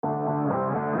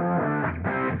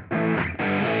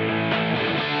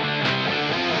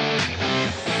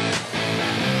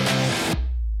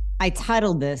I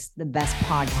titled this the best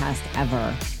podcast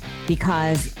ever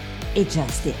because it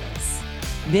just is.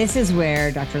 This is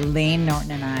where Dr. Layne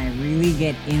Norton and I really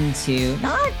get into,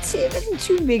 not even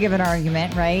too big of an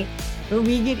argument, right? But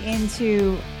we get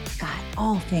into, God,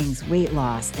 all things weight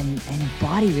loss and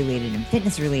body related and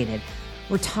fitness related.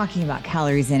 We're talking about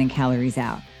calories in and calories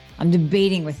out. I'm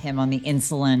debating with him on the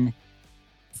insulin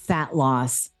fat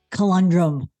loss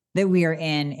conundrum that we are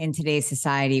in today's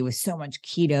society with so much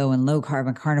keto and low carb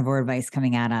and carnivore advice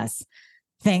coming at us.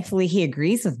 Thankfully, he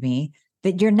agrees with me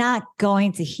that you're not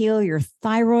going to heal your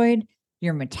thyroid,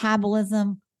 your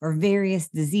metabolism, or various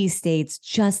disease states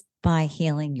just by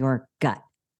healing your gut.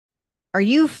 Are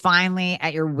you finally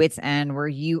at your wit's end where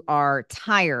you are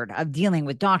tired of dealing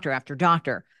with doctor after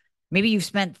doctor? Maybe you've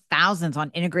spent thousands on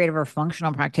integrative or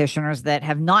functional practitioners that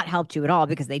have not helped you at all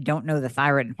because they don't know the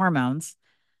thyroid and hormones.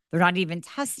 They're not even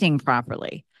testing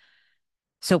properly.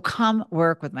 So come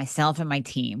work with myself and my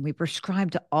team. We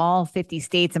prescribe to all 50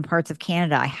 states and parts of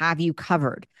Canada. I have you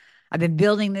covered. I've been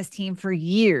building this team for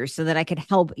years so that I could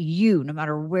help you no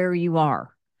matter where you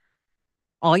are.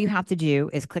 All you have to do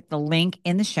is click the link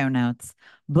in the show notes,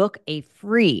 book a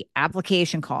free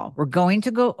application call. We're going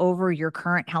to go over your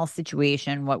current health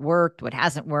situation, what worked, what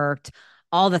hasn't worked,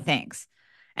 all the things.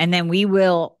 And then we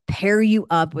will pair you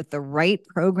up with the right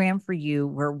program for you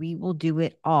where we will do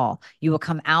it all. You will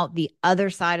come out the other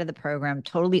side of the program,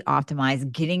 totally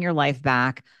optimized, getting your life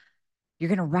back. You're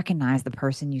going to recognize the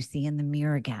person you see in the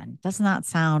mirror again. Doesn't that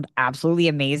sound absolutely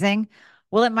amazing?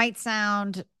 Well, it might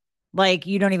sound like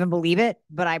you don't even believe it,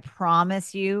 but I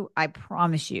promise you,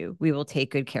 we will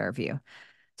take good care of you.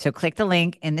 So click the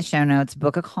link in the show notes,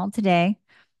 book a call today,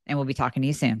 and we'll be talking to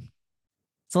you soon.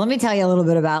 So let me tell you a little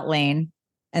bit about Layne,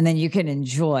 and then you can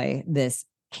enjoy this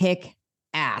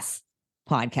kick-ass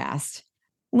podcast.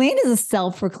 Layne is a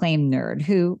self-proclaimed nerd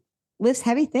who lifts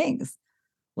heavy things.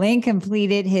 Layne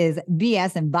completed his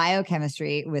BS in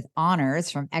biochemistry with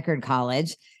honors from Eckerd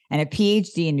College and a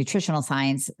PhD in nutritional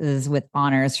sciences with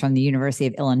honors from the University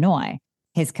of Illinois.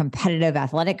 His competitive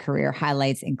athletic career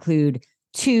highlights include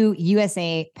 2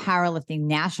 USA powerlifting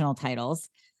national titles,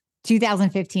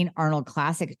 2015 Arnold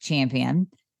Classic champion,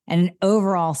 and an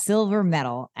overall silver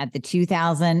medal at the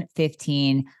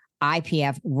 2015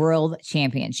 IPF World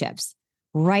Championships.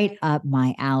 Right up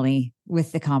my alley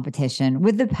with the competition,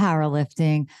 with the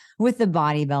powerlifting, with the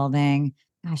bodybuilding.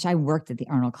 Gosh, I worked at the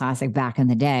Arnold Classic back in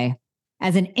the day.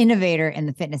 As an innovator in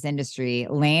the fitness industry,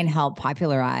 Layne helped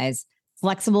popularize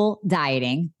flexible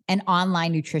dieting and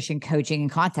online nutrition coaching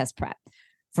and contest prep.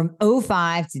 From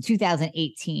 2005 to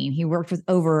 2018, he worked with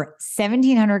over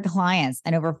 1,700 clients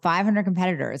and over 500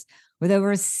 competitors, with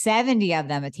over 70 of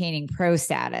them attaining pro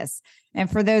status. And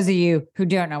for those of you who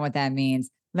don't know what that means,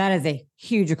 that is a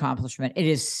huge accomplishment. It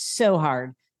is so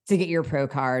hard to get your pro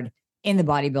card in the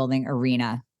bodybuilding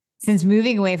arena. Since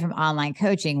moving away from online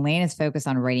coaching, Layne is focused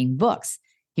on writing books.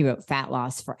 He wrote Fat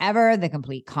Loss Forever, the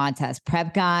complete contest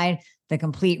prep guide, the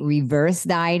complete reverse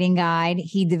dieting guide.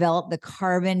 He developed the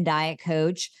Carbon Diet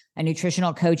Coach, a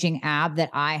nutritional coaching app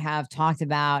that I have talked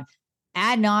about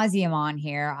ad nauseum on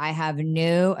here. I have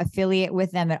no affiliate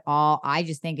with them at all. I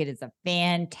just think it is a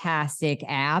fantastic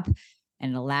app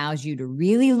and it allows you to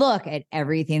really look at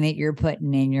everything that you're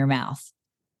putting in your mouth.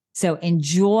 So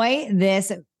enjoy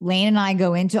this. Layne and I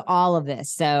go into all of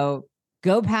this. So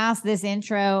go past this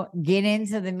intro, get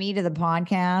into the meat of the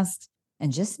podcast,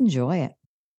 and just enjoy it.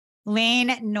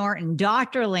 Layne Norton,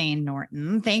 Dr. Layne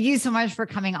Norton, thank you so much for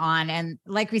coming on. And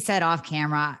like we said off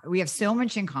camera, we have so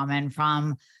much in common,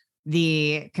 from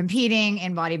the competing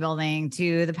in bodybuilding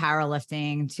to the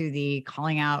powerlifting to the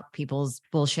calling out people's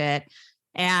bullshit.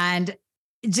 And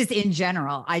just in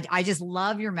general, I just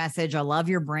love your message. I love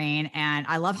your brain. And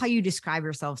I love how you describe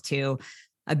yourself too.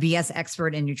 A BS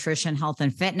expert in nutrition, health,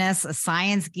 and fitness, a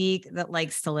science geek that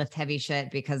likes to lift heavy shit,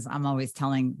 because I'm always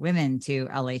telling women to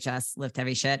LHS lift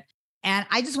heavy shit. And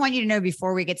I just want you to know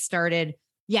before we get started,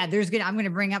 I'm going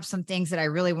to bring up some things that I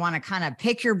really want to kind of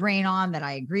pick your brain on, that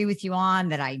I agree with you on,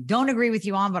 that I don't agree with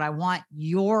you on, but I want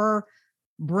your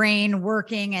brain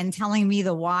working and telling me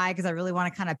the why, because I really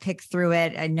want to kind of pick through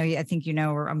it. I think you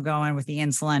know where I'm going with the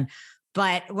insulin.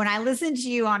 But when I listen to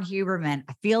you on Huberman,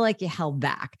 I feel like you held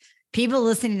back. People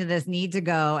listening to this need to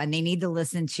go and they need to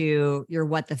listen to your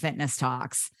What the Fitness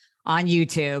Talks on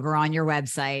YouTube or on your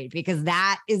website, because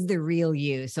that is the real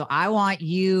you. So I want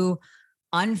you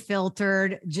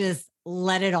unfiltered, just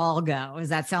let it all go. Does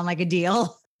that sound like a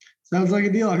deal? Sounds like a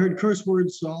deal. I heard curse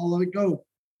words, so I'll let it go.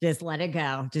 Just let it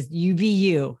go. Just you be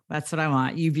you. That's what I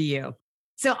want. You be you.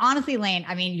 So honestly, Lane,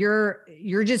 I mean,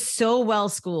 you're just so well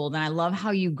schooled, and I love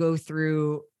how you go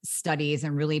through studies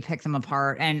and really pick them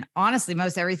apart. And honestly,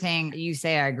 most everything you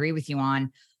say, I agree with you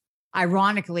on.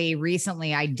 Ironically,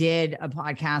 recently I did a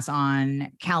podcast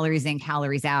on calories in,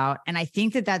 calories out, and I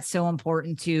think that that's so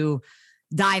important to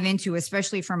dive into,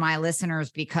 especially for my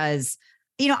listeners, because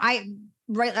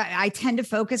I tend to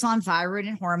focus on thyroid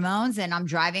and hormones, and I'm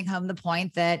driving home the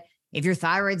point that if your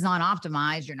thyroid's not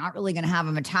optimized, you're not really going to have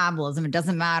a metabolism. It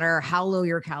doesn't matter how low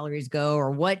your calories go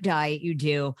or what diet you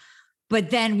do. But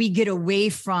then we get away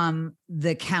from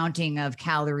the counting of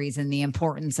calories and the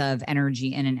importance of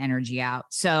energy in and energy out.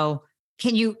 So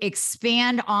can you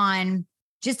expand on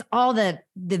just all the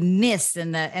myths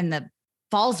and the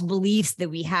false beliefs that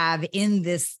we have in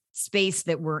this space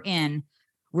that we're in,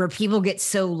 where people get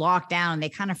so locked down, they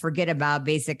kind of forget about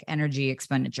basic energy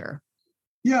expenditure?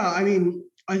 Yeah, I mean,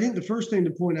 I think the first thing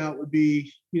to point out would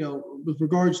be, with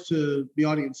regards to the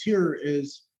audience here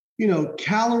is,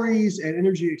 calories and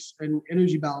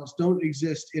energy balance don't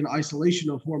exist in isolation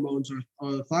of hormones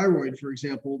or thyroid, for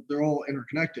example. They're all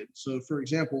interconnected. So, for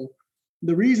example,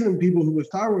 the reason people who with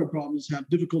thyroid problems have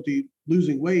difficulty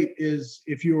losing weight is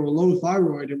if you're low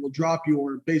thyroid, it will drop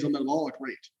your basal metabolic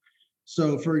rate.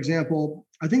 So, for example,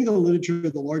 I think the literature,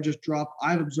 the largest drop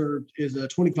I've observed is a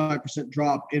 25%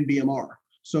 drop in BMR.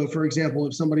 So, for example,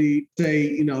 if somebody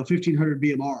say, 1500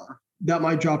 BMR, that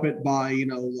might drop it by,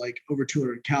 like over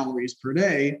 200 calories per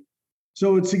day.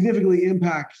 So it significantly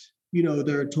impacts,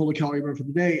 their total calorie burn for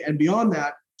the day. And beyond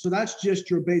that, so that's just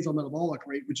your basal metabolic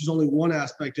rate, which is only one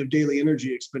aspect of daily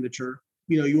energy expenditure.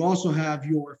 You also have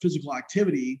your physical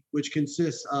activity, which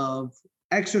consists of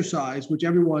exercise, which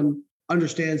everyone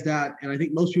understands that. And I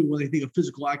think most people, when they think of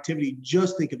physical activity,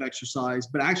 just think of exercise.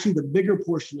 But actually, the bigger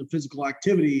portion of physical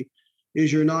activity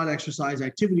is your non-exercise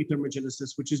activity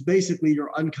thermogenesis, which is basically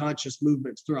your unconscious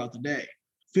movements throughout the day.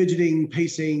 Fidgeting,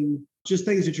 pacing, just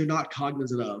things that you're not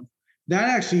cognizant of. That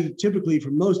actually typically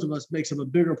for most of us makes up a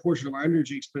bigger portion of our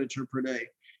energy expenditure per day.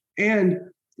 And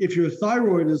if your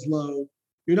thyroid is low,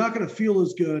 you're not going to feel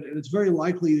as good. And it's very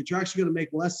likely that you're actually going to make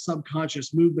less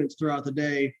subconscious movements throughout the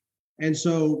day. And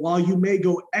so while you may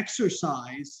go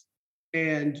exercise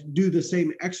and do the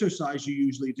same exercise you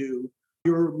usually do,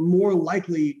 you're more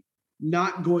likely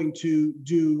not going to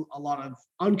do a lot of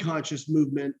unconscious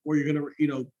movement, or you're going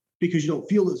to, because you don't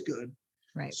feel as good.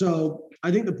 Right. So I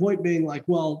think the point being like,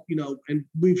 well, and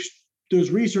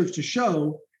there's research to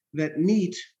show that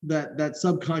NEAT, that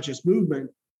subconscious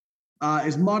movement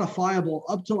is modifiable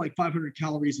up to like 500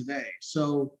 calories a day.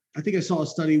 So I think I saw a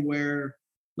study where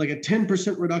like a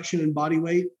 10% reduction in body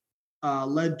weight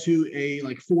led to a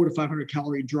like 400 to 500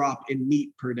 calorie drop in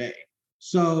NEAT per day.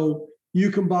 So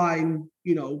you combine,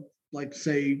 like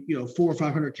say, 400 or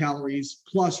 500 calories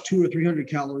plus 200 or 300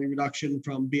 calorie reduction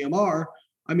from BMR.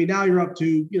 I mean, now you're up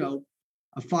to,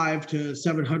 a 500 to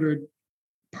 700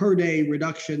 per day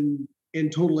reduction in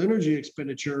total energy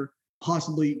expenditure,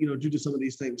 possibly, due to some of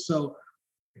these things. So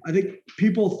I think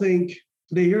people think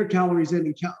they hear calories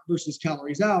in versus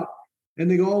calories out,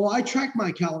 and they go, oh, well, I tracked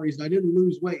my calories and I didn't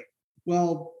lose weight.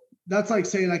 Well, that's like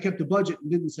saying I kept a budget and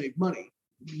didn't save money.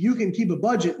 You can keep a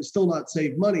budget and still not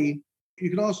save money. You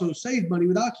can also save money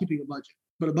without keeping a budget,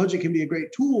 but a budget can be a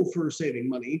great tool for saving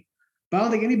money. But I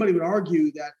don't think anybody would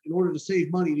argue that in order to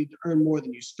save money, you need to earn more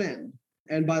than you spend.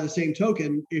 And by the same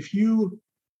token, if you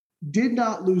did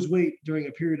not lose weight during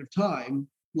a period of time,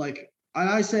 like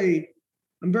I say,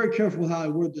 I'm very careful with how I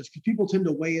word this because people tend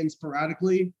to weigh in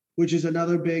sporadically, which is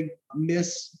another big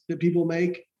miss that people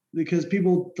make because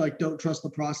people like don't trust the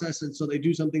process. And so they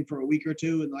do something for a week or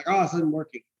two and like, oh, it's not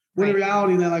working. When in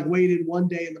reality, they like waited one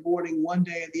day in the morning, one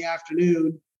day in the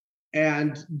afternoon,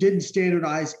 and didn't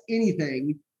standardize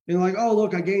anything. And like, oh,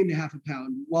 look, I gained a half a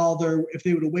pound. While if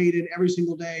they would have weighed in every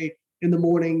single day in the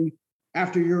morning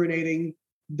after urinating,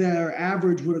 their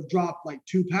average would have dropped like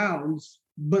 2 pounds.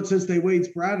 But since they weighed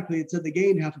sporadically, it said they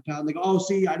gained half a pound. They go, oh,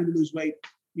 see, I didn't lose weight.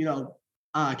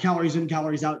 Calories in,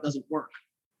 calories out doesn't work.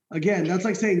 Again, that's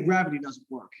like saying gravity doesn't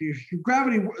work.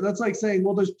 Gravity, that's like saying,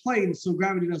 well, there's planes, so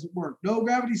gravity doesn't work. No,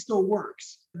 gravity still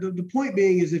works. The point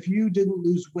being is if you didn't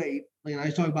lose weight, and I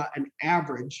talk about an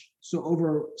average, so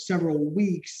over several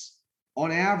weeks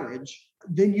on average,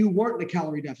 then you weren't in a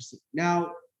calorie deficit.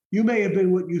 Now, you may have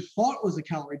been what you thought was a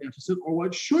calorie deficit or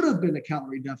what should have been a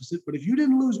calorie deficit, but if you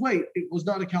didn't lose weight, it was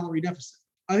not a calorie deficit.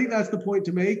 I think that's the point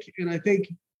to make. And I think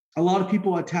a lot of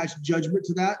people attach judgment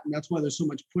to that, and that's why there's so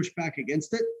much pushback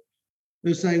against it.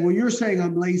 They're saying, well, you're saying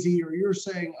I'm lazy or you're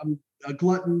saying I'm a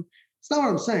glutton. It's not what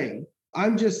I'm saying.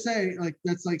 I'm just saying, like,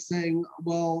 that's like saying,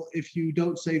 well, if you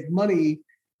don't save money,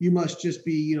 you must just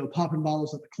be, popping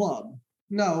bottles at the club.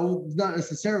 No, not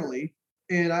necessarily.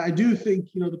 And I do think,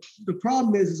 the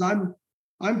problem is I'm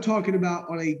talking about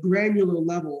on a granular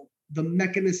level, the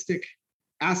mechanistic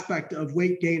aspect of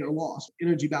weight gain or loss,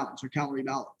 energy balance or calorie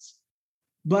balance.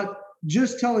 But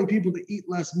just telling people to eat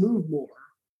less, move more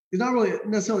is not really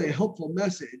necessarily a helpful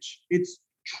message. It's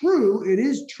true, it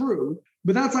is true,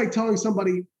 but that's like telling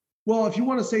somebody, well, if you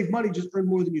want to save money, just earn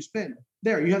more than you spend.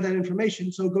 There, you have that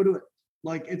information, so go do it.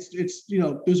 Like it's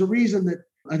there's a reason that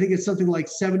I think it's something like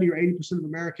 70 or 80% of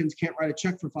Americans can't write a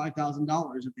check for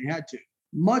 $5,000 if they had to.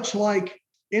 Much like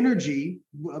energy,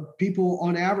 people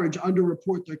on average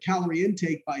underreport their calorie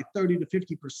intake by 30 to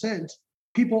 50%.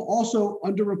 People also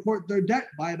underreport their debt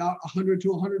by about 100 to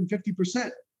 150%.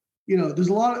 There's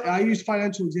a lot I use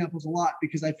financial examples a lot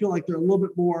because I feel like they're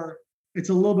it's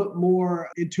a little bit more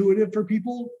intuitive for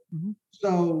people. Mm-hmm.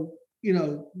 So,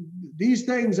 these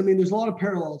things, there's a lot of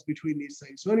parallels between these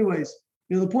things. So anyways,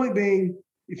 the point being,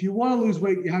 if you want to lose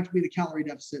weight, you have to be in a calorie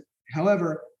deficit.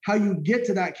 However, how you get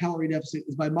to that calorie deficit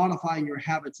is by modifying your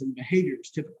habits and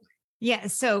behaviors typically. Yeah.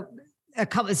 So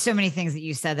so many things that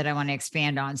you said that I want to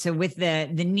expand on. So with the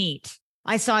NEAT,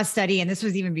 I saw a study, and this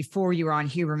was even before you were on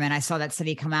Huberman. I saw that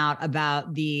study come out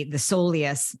about the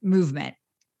Soleus movement,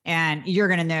 and you're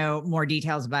going to know more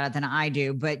details about it than I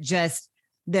do, but just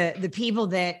the people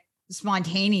that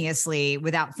spontaneously,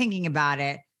 without thinking about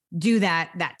it, do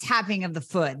that tapping of the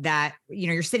foot that,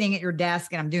 you're sitting at your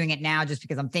desk, and I'm doing it now just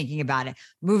because I'm thinking about it,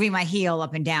 moving my heel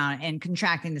up and down and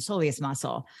contracting the soleus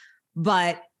muscle.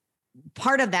 But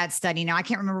part of that study, now I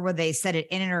can't remember whether they said it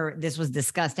in it or this was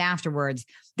discussed afterwards,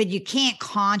 that you can't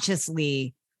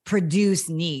consciously produce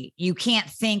NEAT. You can't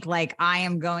think like, I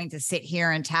am going to sit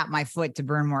here and tap my foot to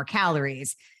burn more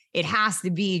calories. It has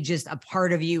to be just a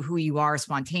part of you, who you are,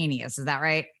 spontaneous. Is that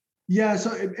right? Yeah,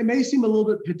 so it may seem a little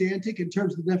bit pedantic in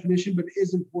terms of the definition, but it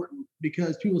is important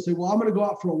because people say, well, I'm going to go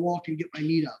out for a walk and get my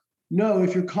NEAT up. No,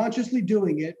 if you're consciously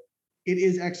doing it, it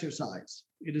is exercise.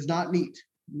 It is not NEAT.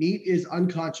 NEAT is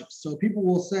unconscious. So people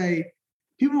will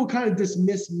kind of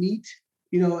dismiss NEAT,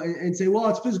 and say, well,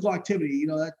 it's physical activity,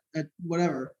 that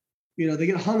whatever. They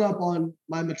get hung up on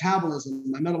my metabolism,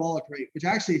 my metabolic rate, which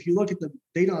actually, if you look at the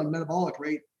data on metabolic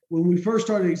rate, when we first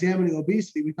started examining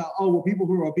obesity, we thought, oh, well, people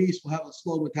who are obese will have a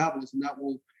slow metabolism.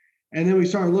 And then we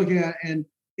started looking at, and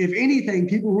if anything,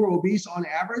 people who are obese on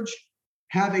average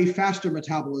have a faster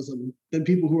metabolism than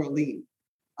people who are lean.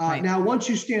 Right. Now, once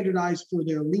you standardize for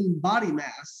their lean body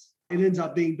mass, it ends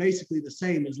up being basically the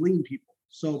same as lean people.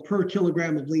 So per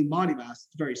kilogram of lean body mass,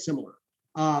 it's very similar.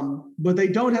 But they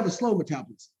don't have a slow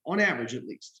metabolism, on average at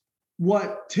least.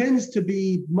 What tends to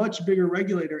be much bigger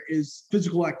regulator is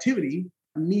physical activity,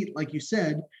 NEAT, like you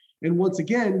said. And once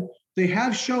again, they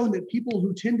have shown that people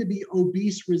who tend to be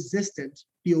obese resistant,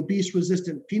 the obese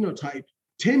resistant phenotype,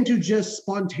 tend to just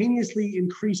spontaneously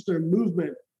increase their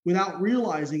movement without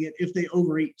realizing it if they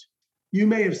overeat. You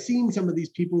may have seen some of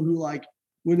these people who, like,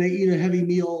 when they eat a heavy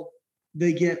meal,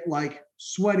 they get like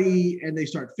sweaty and they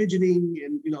start fidgeting,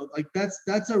 and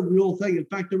that's a real thing. In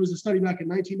fact, there was a study back in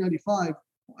 1995,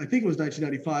 I think it was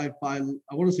 1995, by,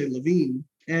 I want to say, Levine,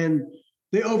 and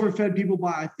they overfed people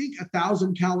by, I think,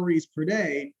 1,000 calories per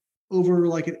day over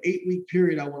like an 8-week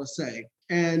period, I want to say.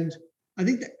 And I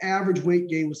think the average weight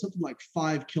gain was something like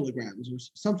 5 kilograms or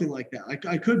something like that.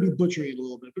 I could be butchering it a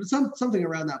little bit, but it's something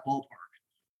around that ballpark.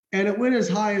 And it went as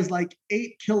high as like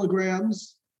 8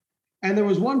 kilograms. And there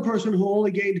was one person who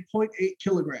only gained 0.8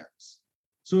 kilograms.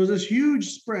 So it was this huge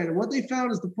spread. And what they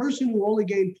found is the person who only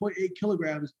gained 0.8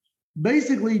 kilograms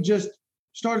basically just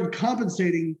started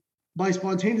compensating by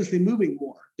spontaneously moving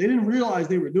more. They didn't realize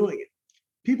they were doing it.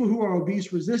 People who are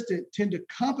obese resistant tend to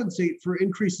compensate for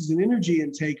increases in energy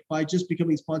intake by just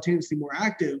becoming spontaneously more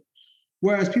active,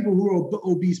 whereas people who are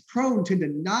obese prone tend to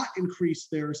not increase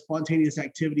their spontaneous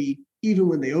activity even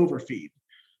when they overfeed.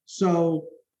 So,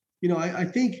 I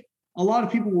think a lot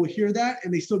of people will hear that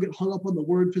and they still get hung up on the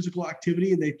word physical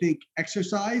activity and they think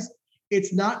exercise.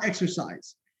 It's not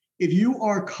exercise. If you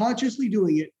are consciously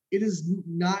doing it, it is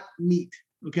not NEAT.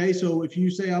 Okay, so if you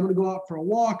say, I'm going to go out for a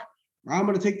walk, or I'm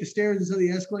going to take the stairs instead of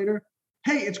the escalator,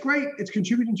 hey, it's great. It's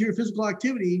contributing to your physical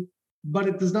activity, but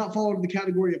it does not fall into the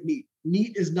category of NEAT.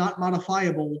 NEAT is not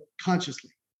modifiable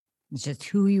consciously. It's just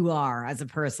who you are as a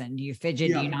person. Do you fidget?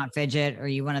 Yeah. Do you not fidget? Are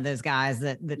you one of those guys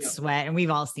that sweat? And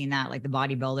we've all seen that, like the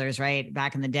bodybuilders, right?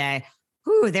 Back in the day,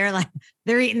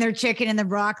 they're eating their chicken and the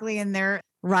broccoli and their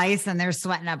rice and they're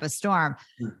sweating up a storm.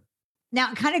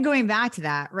 Now, kind of going back to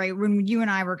that, right? When you and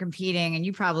I were competing,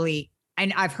 and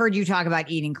and I've heard you talk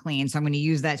about eating clean, so I'm going to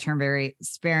use that term very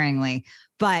sparingly,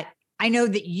 but I know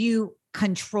that you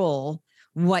control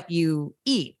what you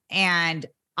eat. And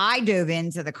I dove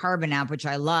into the Carbon app, which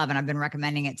I love, and I've been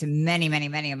recommending it to many, many,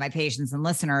 many of my patients and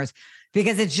listeners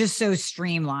because it's just so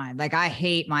streamlined. Like I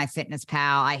hate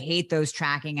MyFitnessPal. I hate those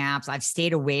tracking apps. I've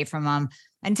stayed away from them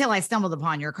until I stumbled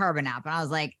upon your Carbon app. And I was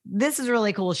like, this is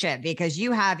really cool shit because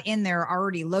you have in there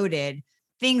already loaded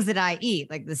things that I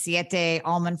eat, like the Siete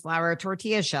almond flour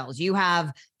tortilla shells. You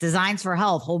have Designs for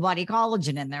Health, whole body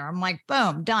collagen in there. I'm like,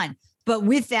 boom, done. But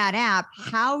with that app,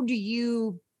 how do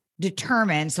you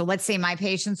determine? So let's say my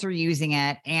patients are using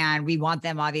it and we want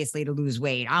them obviously to lose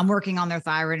weight. I'm working on their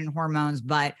thyroid and hormones,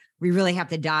 but we really have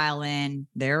to dial in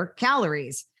their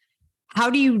calories. How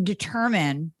do you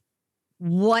determine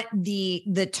what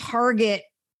the target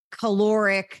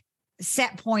caloric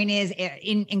set point is,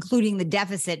 including the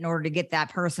deficit, in order to get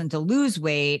that person to lose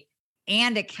weight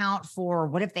and account for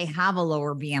what if they have a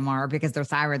lower BMR because their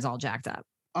thyroid's all jacked up?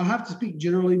 I'll have to speak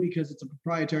generally because it's a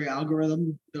proprietary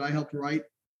algorithm that I helped write.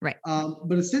 Right.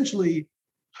 But essentially,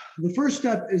 the first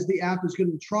step is the app is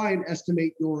going to try and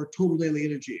estimate your total daily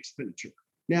energy expenditure.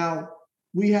 Now,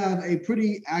 we have a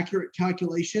pretty accurate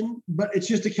calculation, but it's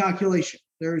just a calculation.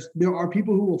 There are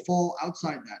people who will fall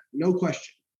outside that, no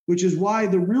question, which is why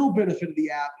the real benefit of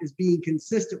the app is being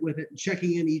consistent with it and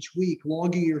checking in each week,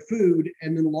 logging your food,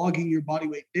 and then logging your body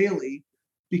weight daily.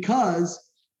 Because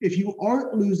if you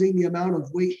aren't losing the amount of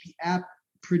weight the app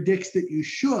predicts that you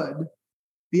should,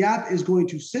 the app is going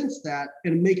to sense that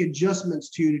and make adjustments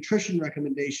to your nutrition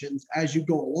recommendations as you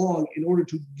go along in order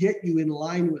to get you in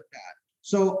line with that.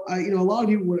 So, a lot of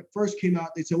people, when it first came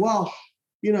out, they said, well,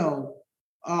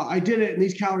 I did it and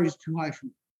these calories are too high for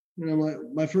me. And I'm like,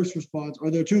 my first response, or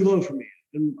they're too low for me.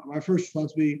 And my first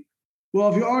response would be, well,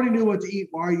 if you already knew what to eat,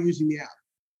 why are you using the app?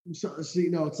 So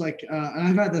it's like, and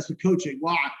I've had this with coaching.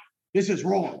 Wow, this is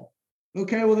wrong.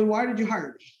 Okay, well then why did you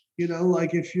hire me?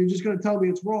 Like if you're just going to tell me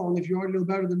it's wrong, if you already know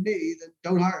better than me, then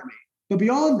don't hire me. But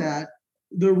beyond that,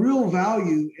 the real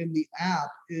value in the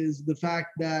app is the fact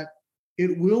that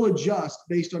it will adjust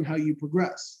based on how you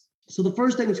progress. So the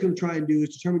first thing it's going to try and do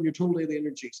is determine your total daily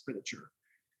energy expenditure.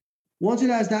 Once it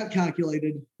has that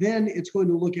calculated, then it's going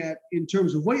to look at, in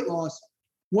terms of weight loss,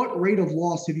 what rate of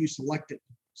loss have you selected?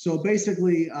 So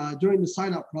basically, during the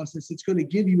sign-up process, it's going to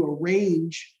give you a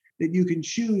range that you can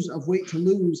choose of weight to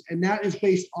lose, and that is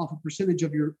based off a percentage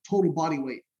of your total body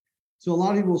weight. So a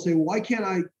lot of people will say, well, why can't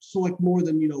I select more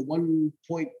than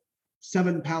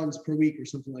 1.7 pounds per week or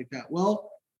something like that?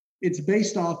 Well, it's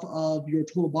based off of your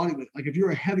total body weight. Like if you're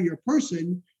a heavier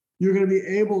person, you're going to be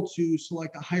able to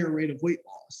select a higher rate of weight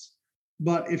loss.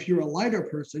 But if you're a lighter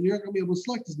person, you're not going to be able to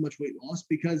select as much weight loss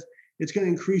because it's going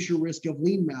to increase your risk of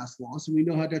lean mass loss. And we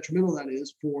know how detrimental that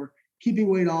is for keeping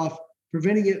weight off,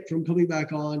 preventing it from coming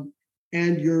back on,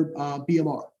 and your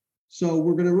BMR. So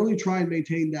we're going to really try and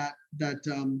maintain that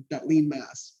lean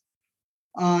mass.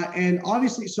 And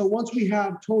obviously, so once we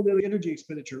have total daily energy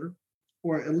expenditure,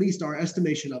 or at least our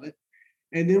estimation of it,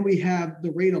 and then we have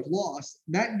the rate of loss,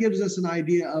 that gives us an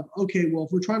idea of, okay, well,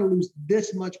 if we're trying to lose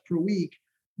this much per week,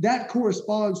 that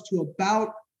corresponds to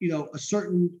about, a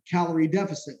certain calorie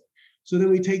deficit. So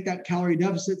then we take that calorie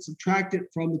deficit, subtract it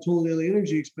from the total daily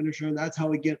energy expenditure, and that's how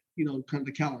we get, kind of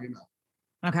the calorie amount.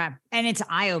 Okay. And it's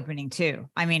eye-opening too.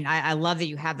 I mean, I love that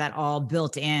you have that all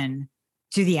built in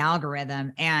to the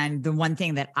algorithm. And the one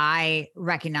thing that I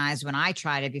recognized when I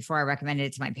tried it before I recommended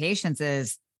it to my patients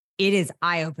is it is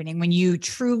eye-opening when you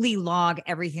truly log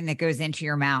everything that goes into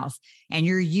your mouth and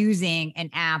you're using an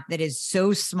app that is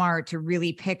so smart to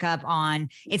really pick up on.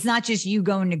 It's not just you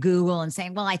going to Google and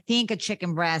saying, well, I think a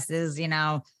chicken breast is,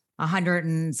 100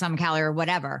 and some calorie or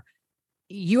whatever.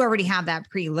 You already have that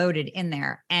preloaded in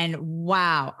there. And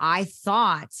wow, I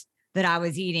thought that I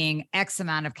was eating X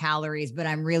amount of calories, but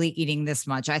I'm really eating this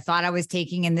much. I thought I was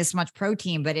taking in this much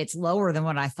protein, but it's lower than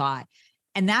what I thought.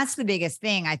 And that's the biggest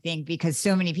thing, I think, because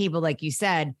so many people, like you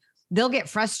said, they'll get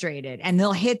frustrated and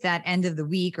they'll hit that end of the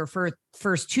week or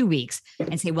first 2 weeks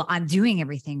and say, well, I'm doing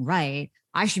everything right.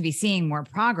 I should be seeing more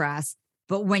progress.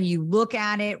 But when you look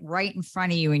at it right in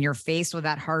front of you and you're faced with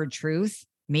that hard truth,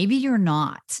 maybe you're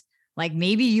not. Like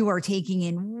maybe you are taking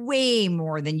in way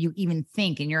more than you even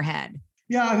think in your head.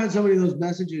 Yeah, I've had so many of those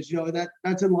messages,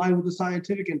 that's in line with the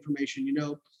scientific information.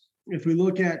 If we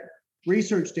look at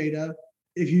research data,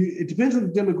 it depends on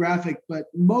the demographic, but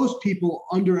most people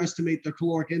underestimate their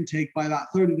caloric intake by about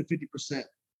 30 to 50%.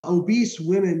 Obese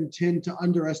women tend to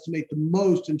underestimate the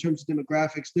most in terms of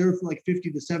demographics. They're like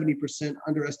 50 to 70%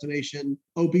 underestimation.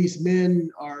 Obese men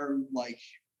are like,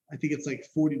 I think it's like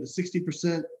 40 to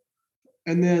 60%.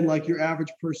 And then like your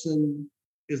average person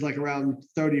is like around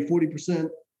 30, 40%.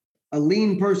 A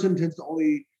lean person tends to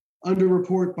only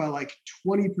underreport by like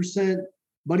 20%,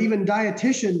 but even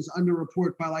dietitians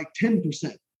underreport by like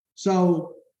 10%.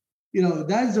 So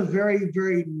that is a very,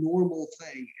 very normal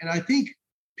thing. And I think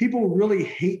people really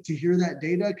hate to hear that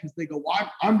data because they go,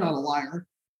 well, I'm not a liar.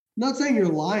 I'm not saying you're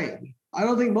lying. I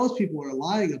don't think most people are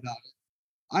lying about it.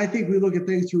 I think we look at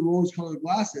things through rose-colored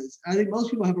glasses. I think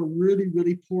most people have a really,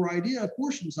 really poor idea of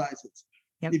portion sizes.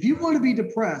 Yep. If you want to be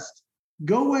depressed,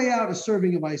 go weigh out a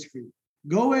serving of ice cream.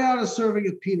 Go weigh out a serving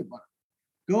of peanut butter.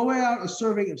 Go weigh out a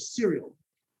serving of cereal.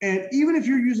 And even if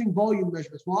you're using volume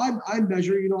measurements, well, I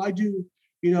measure, I do,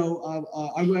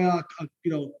 I weigh out,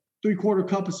 3/4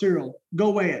 cup of cereal.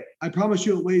 Go weigh it. I promise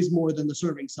you it weighs more than the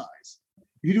serving size.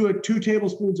 If you do 2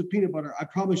 tablespoons of peanut butter, I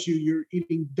promise you you're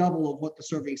eating double of what the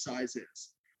serving size is.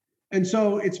 And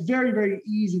so it's very, very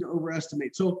easy to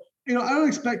overestimate. So, I don't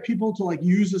expect people to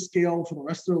use a scale for the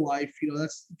rest of their life.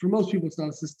 That's, for most people, it's not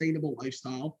a sustainable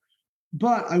lifestyle.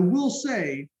 But I will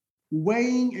say,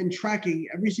 weighing and tracking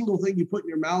every single thing you put in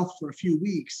your mouth for a few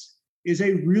weeks is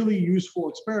a really useful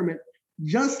experiment,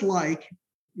 just like,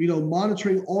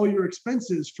 monitoring all your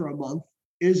expenses for a month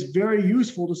is very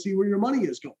useful to see where your money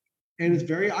is going. And it's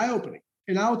very eye-opening.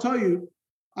 And I'll tell you,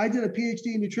 I did a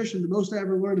PhD in nutrition. The most I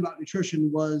ever learned about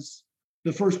nutrition was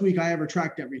the first week I ever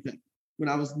tracked everything when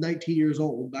I was 19 years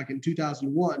old back in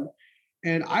 2001.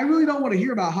 And I really don't want to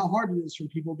hear about how hard it is from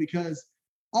people, because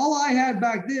all I had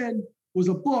back then was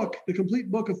a book, the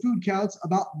complete book of food counts,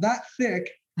 about that thick.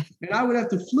 And I would have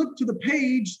to flip to the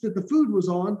page that the food was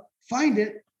on, find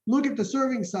it, look at the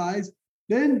serving size,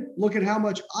 then look at how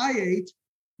much I ate,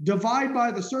 divide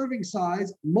by the serving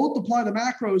size, multiply the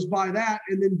macros by that,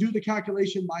 and then do the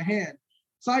calculation by hand.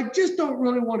 So I just don't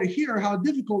really want to hear how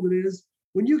difficult it is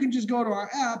when you can just go to our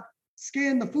app,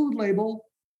 scan the food label,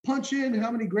 punch in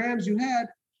how many grams you had,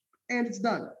 and it's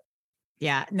done.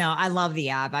 Yeah, no, I love the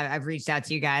app. I've reached out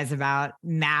to you guys about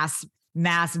mass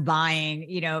buying,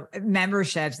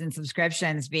 memberships and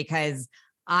subscriptions, because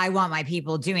I want my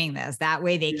people doing this. That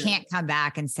way they can't come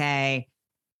back and say,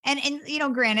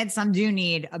 and granted, some do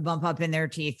need a bump up in their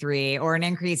T3 or an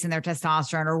increase in their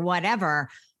testosterone or whatever.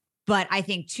 But I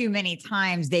think too many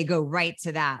times they go right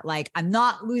to that. Like, I'm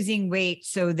not losing weight,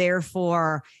 so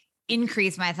therefore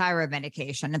increase my thyroid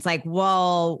medication. It's like,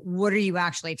 well, what are you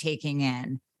actually taking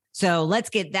in? So let's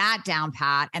get that down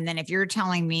pat. And then if you're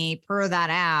telling me per that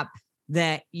app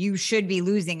that you should be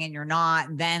losing and you're not,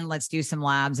 then let's do some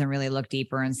labs and really look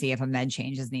deeper and see if a med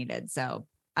change is needed. So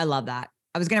I love that.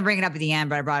 I was going to bring it up at the end,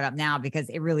 but I brought it up now because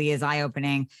it really is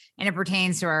eye-opening, and it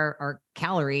pertains to our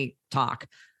calorie talk,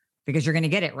 because you're going to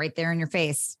get it right there in your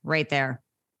face, right there.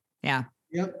 Yeah.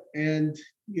 Yep. And,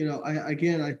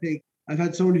 I think I've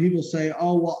had so many people say,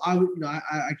 oh, well, I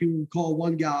can recall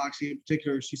one gal actually in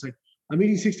particular. She's like, I'm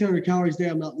eating 1,600 calories a day.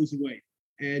 I'm not losing weight.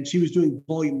 And she was doing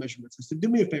volume measurements. I said, do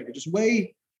me a favor, just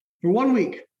weigh for 1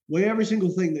 week, weigh every single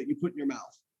thing that you put in your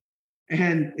mouth.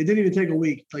 And it didn't even take a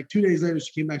week. Like 2 days later,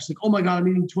 she came back. She's like, oh my God, I'm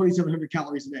eating 2,700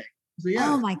 calories a day. I said,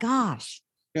 yeah. Oh my gosh.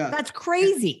 Yeah. That's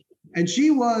crazy. And she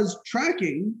was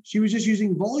tracking, she was just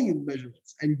using volume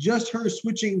measurements, and just her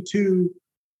switching to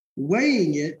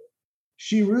weighing it,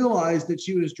 she realized that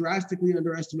she was drastically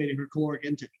underestimating her caloric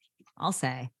intake. I'll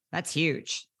say that's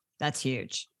huge. That's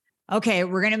huge. Okay.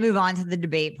 We're going to move on to the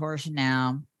debate portion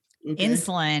now. Okay.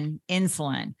 Insulin.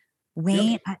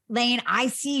 Lane, I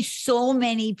see so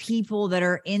many people that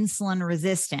are insulin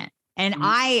resistant, and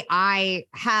I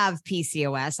have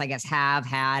PCOS, I guess have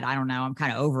had, I don't know, I'm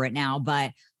kind of over it now,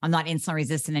 but I'm not insulin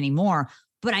resistant anymore.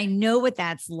 But I know what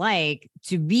that's like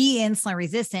to be insulin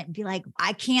resistant and be like,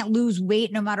 I can't lose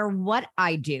weight no matter what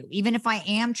I do, even if I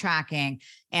am tracking.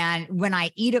 And when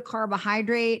I eat a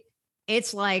carbohydrate,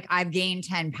 it's like I've gained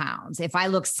 10 pounds. If I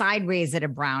look sideways at a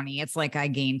brownie, it's like I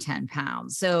gained 10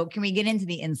 pounds. So can we get into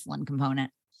the insulin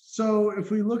component? So if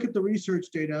we look at the research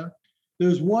data,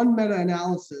 there's one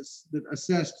meta-analysis that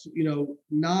assessed,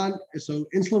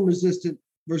 insulin resistant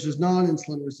versus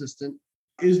non-insulin resistant.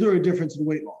 Is there a difference in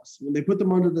weight loss? When they put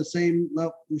them under the same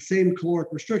caloric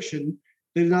restriction,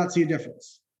 they did not see a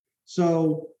difference.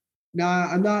 So now,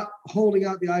 I'm not holding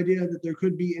out the idea that there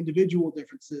could be individual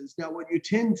differences. Now, what you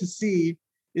tend to see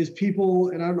is people,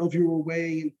 and I don't know if you were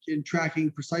weighing and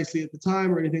tracking precisely at the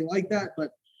time or anything like that,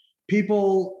 but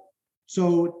people,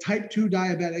 so type 2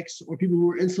 diabetics or people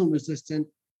who are insulin resistant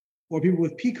or people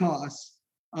with PCOS,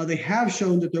 they have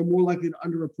shown that they're more likely to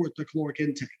underreport their caloric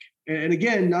intake. And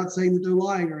again, not saying that they're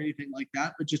lying or anything like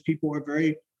that, but just people are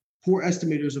very poor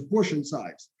estimators of portion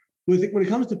size. When it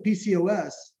comes to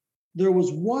PCOS, there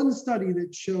was one study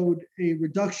that showed a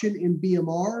reduction in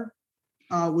BMR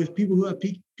with people who have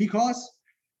PCOS,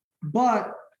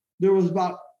 but there was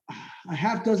about a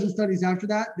half dozen studies after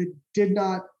that that did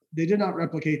not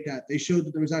replicate that. They showed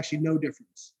that there was actually no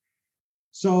difference.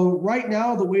 So right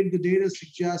now, the weight of the data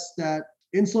suggests that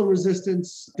insulin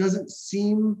resistance doesn't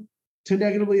seem to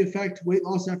negatively affect weight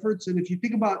loss efforts. And if you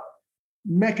think about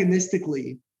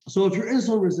mechanistically, so if you're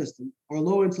insulin resistant or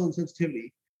low insulin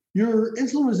sensitivity, you're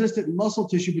insulin resistant in muscle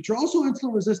tissue, but you're also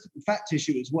insulin resistant in fat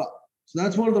tissue as well. So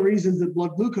that's one of the reasons that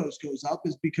blood glucose goes up,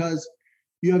 is because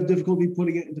you have difficulty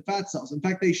putting it into fat cells. In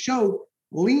fact, they show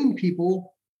lean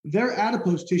people, their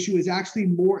adipose tissue is actually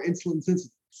more insulin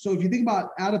sensitive. So if you think about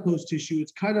adipose tissue,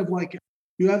 it's kind of like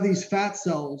you have these fat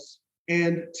cells,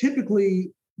 and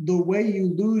typically the way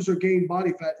you lose or gain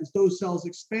body fat is those cells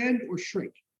expand or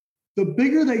shrink. The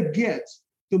bigger they get,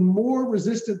 the more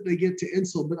resistant they get to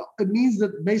insulin. But it means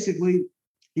that basically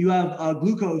you have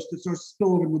glucose that starts to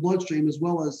spill over in the bloodstream, as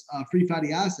well as free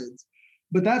fatty acids.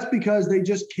 But that's because they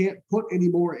just can't put any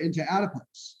more into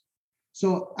adipose.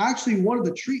 So actually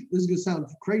this is going to sound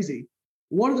crazy,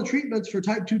 one of the treatments for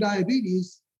type 2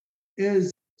 diabetes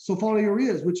is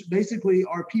sulfonylureas, which basically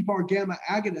are PPAR gamma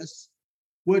agonists,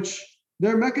 which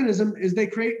their mechanism is they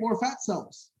create more fat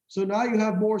cells. So now you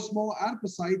have more small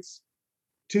adipocytes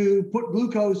to put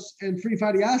glucose and free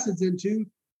fatty acids into,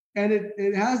 and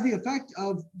it has the effect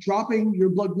of dropping your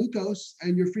blood glucose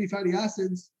and your free fatty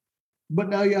acids, but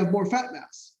now you have more fat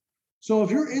mass. So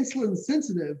if you're insulin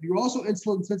sensitive, you're also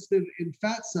insulin sensitive in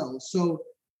fat cells. So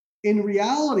in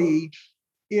reality,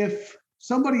 if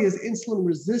somebody is insulin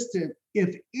resistant,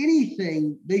 if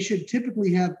anything, they should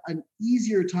typically have an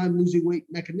easier time losing weight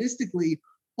mechanistically,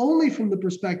 only from the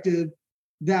perspective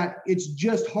that it's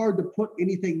just hard to put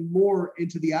anything more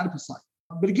into the adipocyte.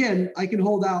 But again, I can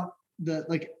hold out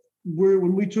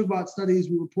when we talk about studies,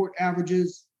 we report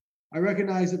averages. I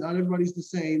recognize that not everybody's the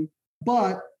same,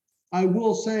 but I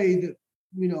will say that,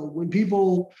 when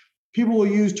people will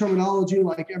use terminology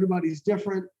like everybody's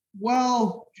different.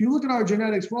 Well, if you look at our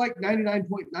genetics, we're like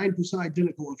 99.9%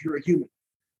 identical if you're a human.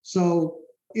 So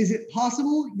is it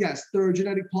possible? Yes, there are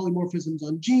genetic polymorphisms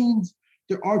on genes.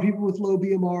 There are people with low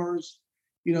BMRs.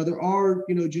 There are,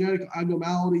 genetic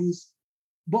abnormalities.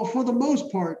 But for the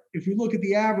most part, if you look at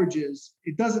the averages,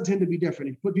 it doesn't tend to be different.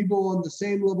 If you put people on the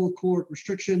same level of caloric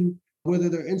restriction, whether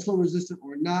they're insulin resistant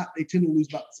or not, they tend to lose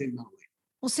about the same amount of weight.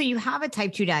 Well, so you have a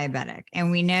type 2 diabetic,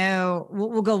 and we know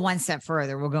we'll go one step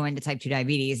further. We'll go into type 2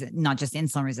 diabetes, not just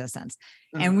insulin resistance.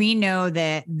 And we know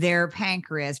that their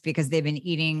pancreas, because they've been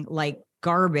eating like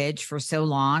garbage for so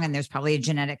long, and there's probably a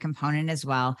genetic component as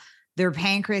well, their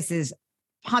pancreas is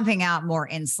pumping out more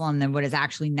insulin than what is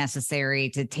actually necessary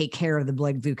to take care of the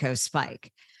blood glucose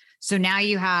spike. So now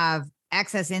you have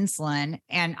excess insulin.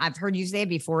 And I've heard you say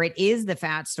before, it is the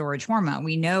fat storage hormone.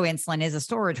 We know insulin is a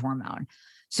storage hormone.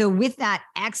 So with that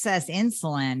excess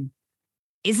insulin,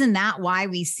 isn't that why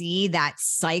we see that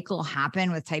cycle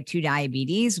happen with type 2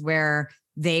 diabetes, where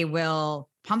they will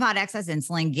pump out excess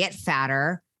insulin, get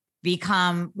fatter,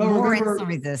 become more insulin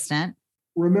resistant?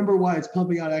 Remember why it's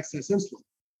pumping out excess insulin.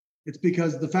 It's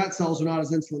because the fat cells are not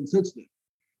as insulin sensitive.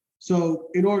 So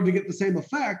in order to get the same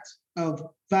effect of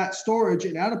fat storage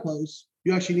in adipose,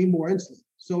 you actually need more insulin.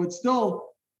 So it's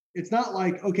not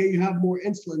like, okay, you have more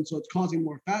insulin, so it's causing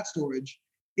more fat storage.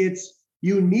 It's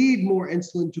you need more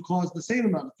insulin to cause the same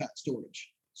amount of fat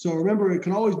storage. So remember, it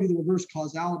can always be the reverse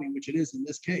causality, which it is in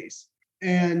this case.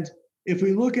 And if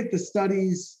we look at the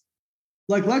studies,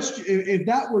 like if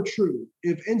that were true,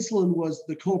 if insulin was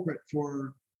the culprit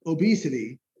for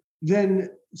obesity, then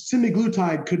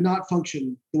semaglutide could not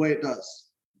function the way it does.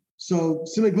 So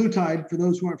semaglutide, for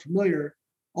those who aren't familiar,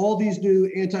 all these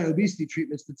new anti-obesity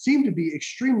treatments that seem to be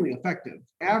extremely effective.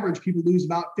 Average people lose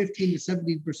about 15 to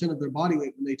 17% of their body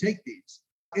weight when they take these.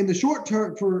 In the short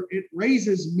term, it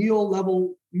raises meal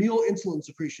insulin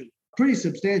secretion pretty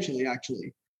substantially,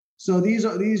 actually. So these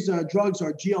drugs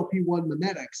are GLP-1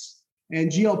 mimetics, and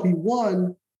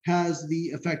GLP-1 has the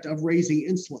effect of raising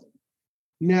insulin.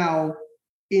 Now,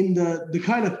 in the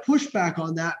kind of pushback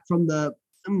on that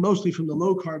mostly from the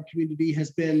low carb community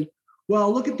has been,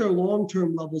 well, look at their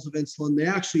long-term levels of insulin. They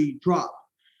actually drop.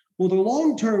 Well,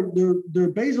 their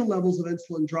basal levels of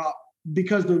insulin drop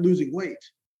because they're losing weight.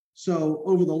 So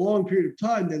over the long period of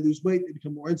time, they lose weight, they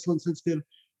become more insulin sensitive.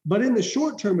 But in the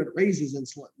short term, it raises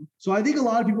insulin. So I think a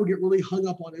lot of people get really hung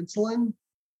up on insulin.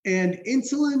 And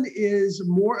insulin is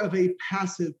more of a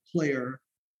passive player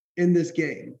in this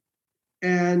game.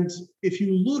 And if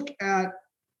you look at,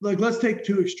 let's take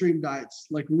two extreme diets,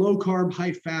 like low carb,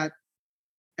 high fat,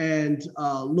 and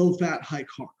low fat, high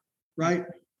carb, right?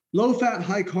 Low fat,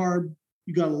 high carb,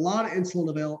 you got a lot of insulin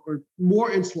available, or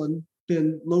more insulin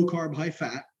than low carb, high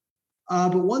fat.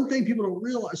 But one thing people don't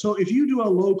realize, so if you do a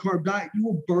low carb diet, you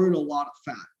will burn a lot of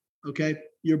fat, okay?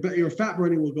 Your fat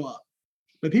burning will go up.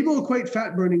 But people equate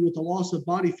fat burning with the loss of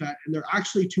body fat, and they're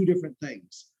actually two different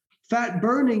things. Fat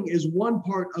burning is one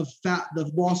part of fat, the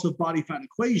loss of body fat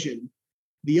equation.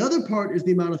 The other part is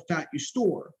the amount of fat you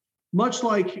store. Much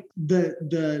like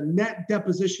the net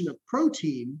deposition of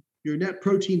protein, your net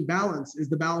protein balance is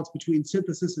the balance between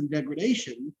synthesis and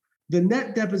degradation. The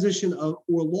net deposition of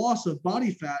or loss of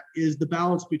body fat is the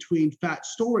balance between fat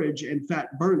storage and fat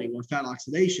burning or fat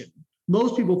oxidation.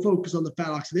 Most people focus on the fat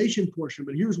oxidation portion,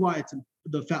 but here's why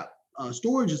the fat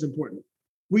storage is important.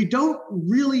 We don't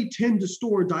really tend to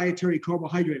store dietary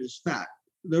carbohydrate as fat.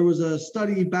 There was a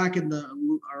study back in the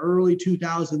early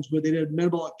 2000s where they did a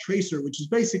metabolic tracer, which is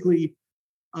basically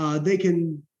they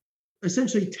can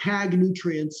essentially tag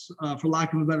nutrients, for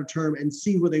lack of a better term, and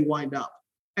see where they wind up.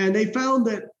 And they found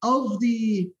that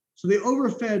so they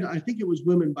overfed, I think it was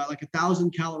women, by like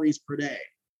 1,000 calories per day.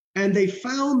 And they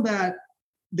found that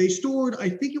they stored, I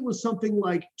think it was something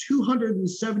like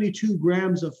 272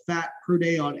 grams of fat per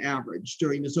day on average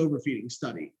during this overfeeding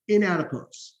study in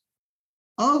adipose.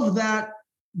 Of that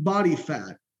body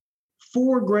fat,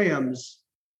 4 grams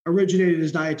originated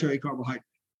as dietary carbohydrate.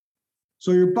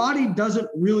 So your body doesn't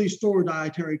really store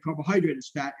dietary carbohydrate as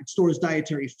fat, it stores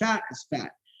dietary fat as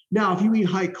fat. Now, if you eat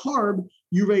high carb,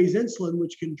 you raise insulin,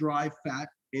 which can drive fat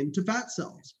into fat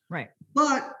cells. Right.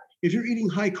 But if you're eating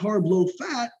high carb, low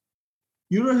fat,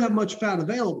 you don't have much fat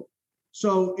available.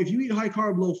 So if you eat high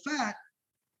carb, low fat,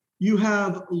 you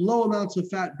have low amounts of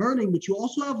fat burning, but you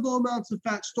also have low amounts of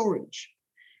fat storage.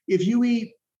 If you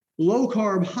eat low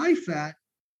carb, high fat,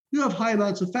 you have high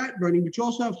amounts of fat burning, but you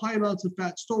also have high amounts of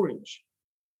fat storage.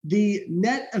 The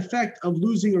net effect of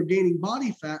losing or gaining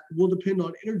body fat will depend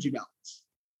on energy balance.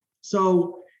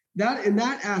 So that in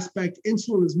that aspect,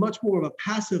 insulin is much more of a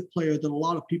passive player than a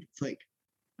lot of people think.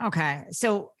 Okay.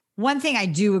 So one thing I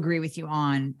do agree with you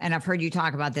on, and I've heard you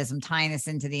talk about this, I'm tying this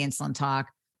into the insulin talk,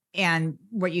 and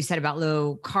what you said about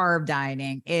low carb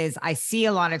dieting is I see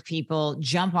a lot of people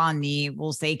jump on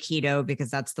we'll say keto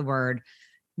because that's the word,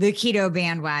 the keto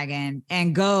bandwagon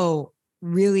and go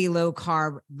really low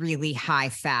carb, really high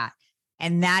fat.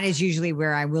 And that is usually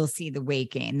where I will see the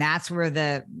weight gain. That's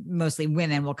where mostly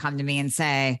women will come to me and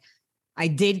say, I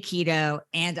did keto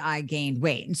and I gained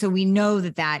weight. And so we know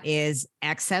that is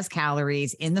excess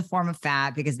calories in the form of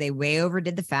fat because they way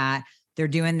overdid the fat. They're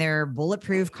doing their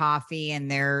bulletproof coffee and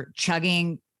they're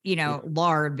chugging,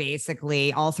 lard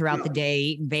basically all throughout the day,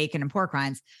 eating bacon and pork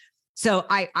rinds. So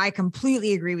I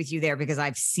completely agree with you there because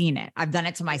I've seen it. I've done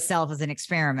it to myself as an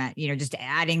experiment, just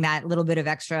adding that little bit of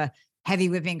extra heavy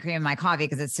whipping cream in my coffee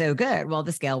because it's so good. Well,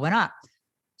 the scale went up.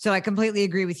 So I completely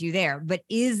agree with you there. But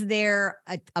is there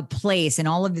a place in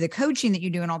all of the coaching that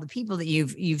you do and all the people that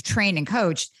you've trained and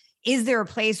coached, is there a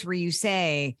place where you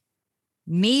say,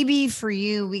 maybe for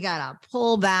you, we got to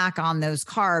pull back on those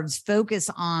carbs, focus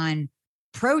on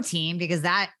protein because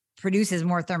that produces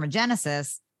more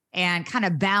thermogenesis and kind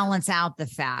of balance out the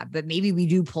fat, but maybe we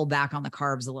do pull back on the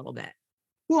carbs a little bit?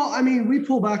 Well, I mean, we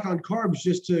pull back on carbs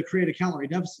just to create a calorie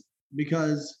deficit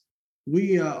because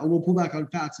we'll pull back on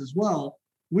fats as well.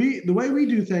 The way we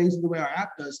do things and the way our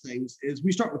app does things is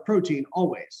we start with protein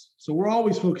always. So we're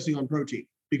always focusing on protein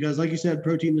because like you said,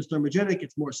 protein is thermogenic.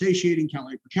 It's more satiating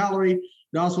calorie per calorie.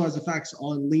 It also has effects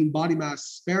on lean body mass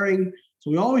sparing.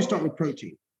 So we always start with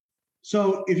protein.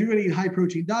 So if you're going to eat a high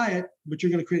protein diet, but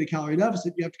you're going to create a calorie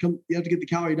deficit, you have to get the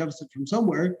calorie deficit from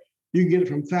somewhere. You can get it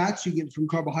from fats, you can get it from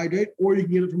carbohydrate, or you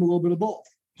can get it from a little bit of both.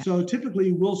 So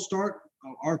typically we'll start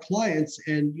our clients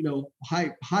and,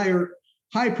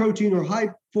 high protein or high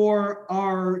for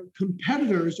our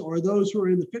competitors or those who are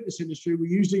in the fitness industry. We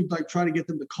usually try to get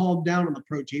them to calm down on the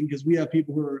protein because we have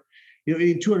people who are,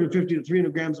 eating 250 to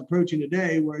 300 grams of protein a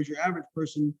day, whereas your average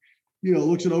person,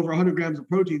 looks at over 100 grams of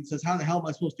protein and says, how the hell am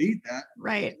I supposed to eat that?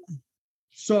 Right.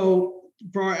 So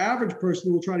for our average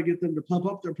person, we'll try to get them to pump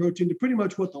up their protein to pretty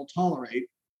much what they'll tolerate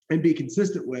and be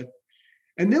consistent with.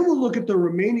 And then we'll look at the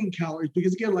remaining calories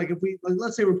because again,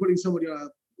 let's say we're putting somebody on a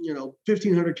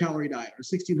 1,500 calorie diet or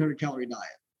 1,600 calorie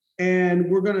diet, and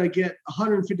we're going to get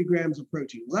 150 grams of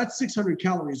protein. Well, that's 600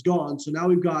 calories gone. So now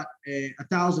we've got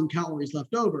 1,000 calories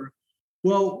left over.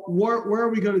 Well, where are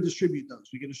we going to distribute those?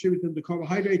 We can distribute them to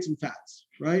carbohydrates and fats,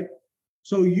 right?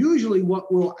 So usually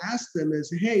what we'll ask them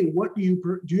is, hey, do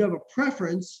you have a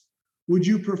preference? Would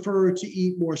you prefer to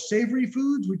eat more savory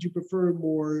foods? Would you prefer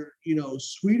more,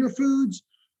 sweeter foods?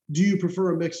 Do you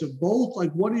prefer a mix of both?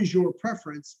 Like, what is your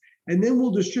preference? And then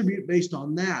we'll distribute based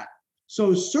on that.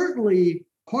 So certainly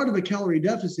part of a calorie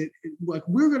deficit, like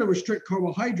we're going to restrict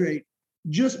carbohydrate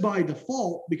just by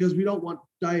default because we don't want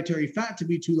dietary fat to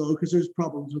be too low because there's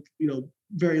problems with,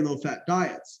 very low fat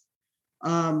diets.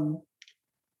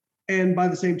 And by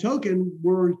the same token,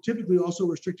 we're typically also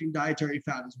restricting dietary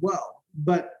fat as well.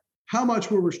 But How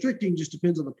much we're restricting just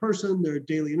depends on the person, their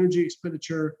daily energy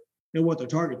expenditure, and what their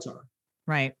targets are.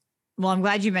 Right. Well, I'm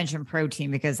glad you mentioned protein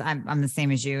because I'm the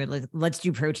same as you. Let's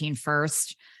do protein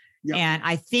first. Yep. And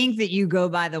I think that you go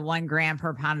by the 1 gram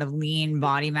per pound of lean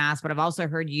body mass, but I've also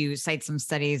heard you cite some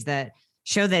studies that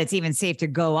show that it's even safe to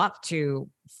go up to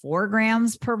 4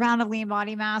 grams per pound of lean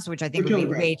body mass, which I think would be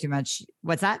way too much.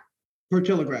 What's that? Per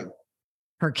kilogram.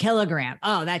 Per kilogram.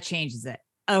 Oh, that changes it.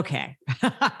 Okay.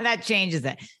 That changes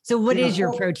it. So what is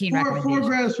your protein recommendation? 4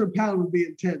 grams per pound would be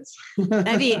intense.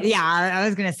 I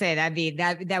was going to say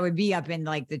that would be up in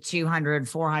like the 200,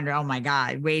 400. Oh my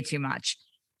God, way too much.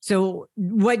 So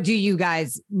what do you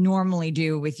guys normally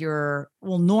do with your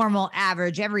normal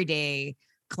average everyday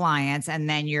clients and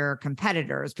then your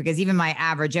competitors? Because even my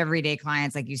average everyday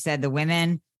clients, like you said, the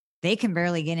women, they can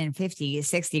barely get in 50,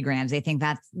 60 grams. They think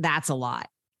that's a lot.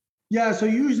 Yeah. So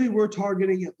usually we're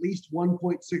targeting at least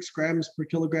 1.6 grams per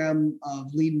kilogram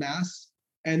of lean mass.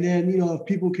 And then, if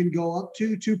people can go up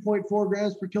to 2.4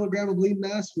 grams per kilogram of lean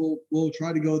mass, we'll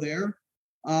try to go there.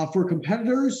 For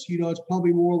competitors, it's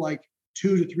probably more like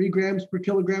 2 to 3 grams per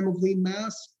kilogram of lean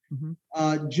mass,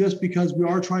 just because we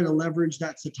are trying to leverage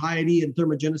that satiety and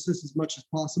thermogenesis as much as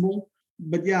possible.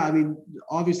 But yeah, I mean,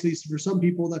 obviously for some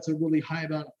people, that's a really high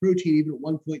amount of protein, even at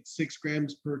 1.6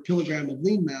 grams per kilogram of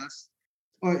lean mass.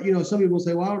 Some people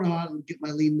say, well, I don't know how to get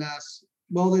my lean mass.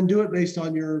 Well, then do it based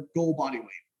on your goal body weight,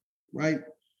 right?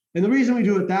 And the reason we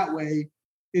do it that way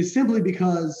is simply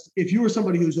because if you were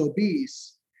somebody who's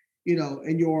obese,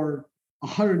 and you're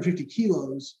 150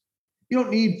 kilos, you don't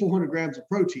need 400 grams of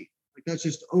protein. Like that's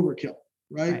just overkill,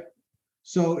 right?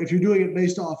 So if you're doing it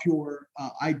based off your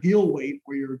ideal weight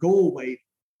or your goal weight,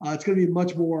 it's going to be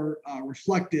much more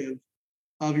reflective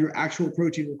of your actual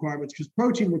protein requirements, because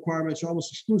protein requirements are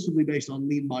almost exclusively based on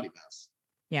lean body mass.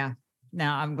 Yeah. No,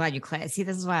 I'm glad you see,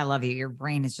 this is why I love you. Your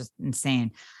brain is just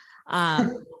insane.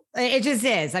 It just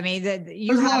is. I mean,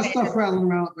 there's a lot of stuff rattling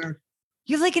around up there.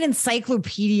 You have like an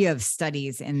encyclopedia of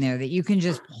studies in there that you can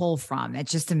just pull from.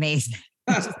 It's just amazing.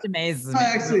 It just amazes me.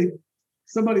 Actually,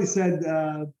 somebody said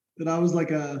that I was like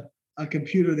a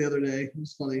computer the other day. It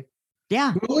was funny.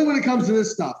 Yeah. But only when it comes to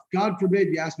this stuff. God forbid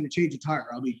you ask me to change a tire.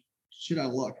 I'll be shit out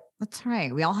of luck. That's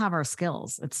right. We all have our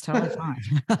skills. It's totally fine.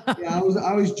 Yeah, I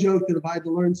always joke that if I had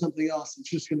to learn something else, it's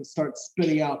just going to start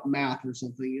spitting out math or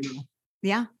something,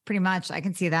 Yeah, pretty much. I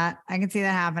can see that.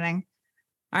 Happening.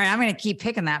 All right, I'm going to keep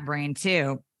picking that brain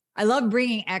too. I love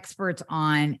bringing experts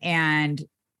on and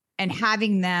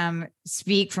having them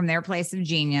speak from their place of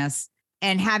genius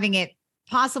and having it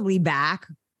possibly back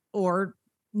or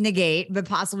negate, but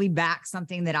possibly back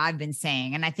something that I've been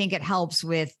saying. And I think it helps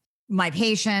with my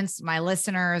patients, my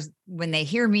listeners, when they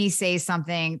hear me say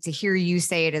something, to hear you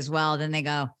say it as well, then they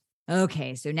go,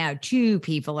 okay, so now 2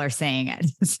 people are saying it.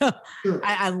 So sure.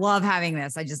 I love having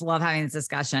this. I just love having this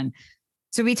discussion.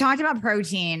 So we talked about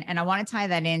protein, and I want to tie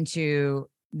that into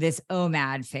this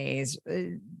OMAD phase.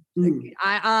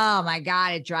 Oh my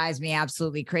God, it drives me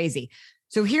absolutely crazy.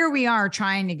 So here we are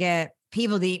trying to get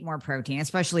people to eat more protein,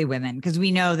 especially women, because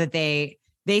we know that they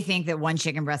think that 1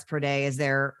 chicken breast per day is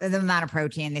the amount of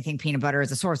protein. They think peanut butter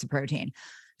is a source of protein.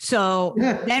 So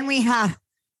then we have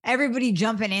everybody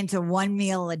jumping into 1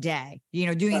 meal a day,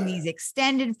 doing these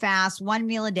extended fasts, 1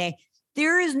 meal a day.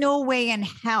 There is no way in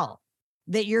hell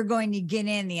that you're going to get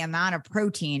in the amount of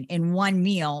protein in 1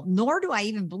 meal, nor do I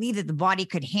even believe that the body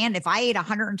could handle. If I ate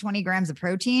 120 grams of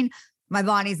protein, my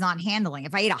body's not handling.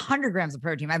 If I ate 100 grams of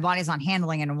protein, my body's not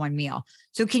handling it in 1 meal.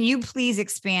 So can you please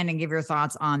expand and give your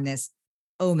thoughts on this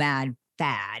OMAD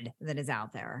fad that is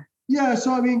out there? Yeah.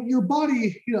 So, I mean, your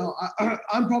body,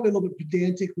 I'm probably a little bit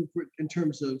pedantic in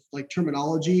terms of like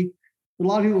terminology. A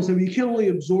lot of people say, well, you can only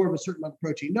absorb a certain amount of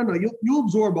protein. No, you'll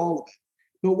absorb all of it.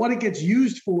 But what it gets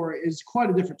used for is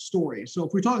quite a different story. So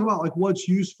if we talk about like what's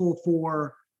useful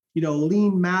for,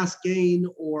 lean mass gain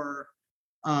or,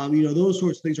 those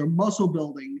sorts of things, or muscle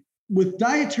building, with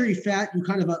dietary fat, you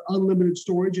kind of have unlimited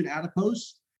storage in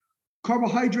adipose.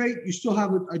 Carbohydrate, you still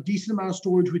have a decent amount of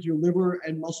storage with your liver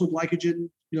and muscle glycogen,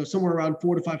 somewhere around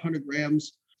 400 to 500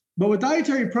 grams. But with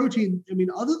dietary protein, I mean,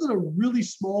 other than a really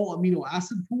small amino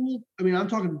acid pool, I mean, I'm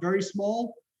talking very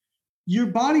small, your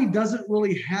body doesn't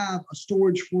really have a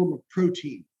storage form of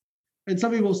protein. And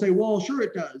some people say, well, sure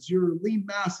it does. Your lean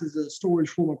mass is a storage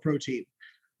form of protein.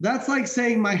 That's like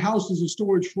saying my house is a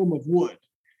storage form of wood.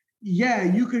 Yeah,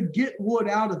 you could get wood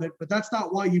out of it, but that's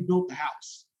not why you built the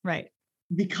house. Right.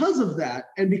 Because of that,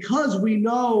 and because we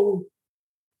know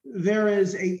there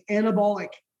is an anabolic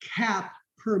cap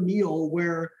per meal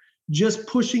where just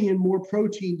pushing in more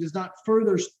protein does not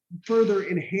further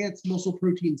enhance muscle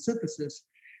protein synthesis.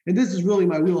 And this is really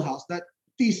my wheelhouse. That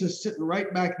thesis sitting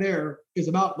right back there is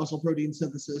about muscle protein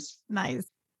synthesis. Nice.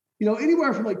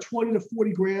 Anywhere from like 20 to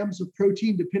 40 grams of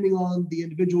protein, depending on the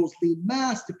individual's lean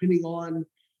mass, depending on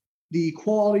the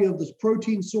quality of this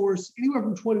protein source, anywhere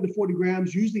from 20 to 40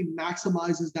 grams usually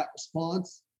maximizes that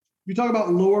response. If you talk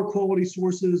about lower quality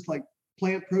sources like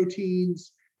plant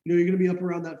proteins, you're going to be up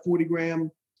around that 40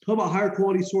 gram. Talk about higher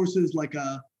quality sources like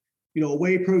a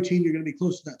whey protein, you're going to be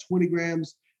close to that 20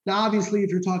 grams. Now, obviously,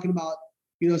 if you're talking about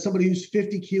somebody who's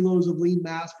 50 kilos of lean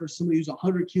mass versus somebody who's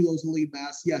 100 kilos of lean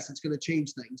mass, yes, it's going to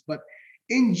change things. But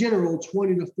in general,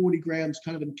 20 to 40 grams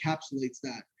kind of encapsulates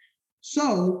that.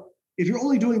 So if you're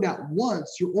only doing that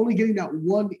once, you're only getting that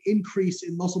one increase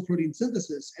in muscle protein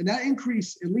synthesis. And that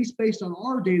increase, at least based on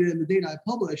our data and the data I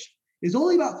published, is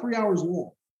only about 3 hours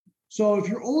long. So if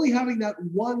you're only having that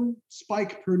one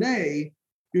spike per day,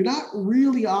 you're not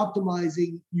really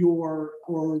optimizing or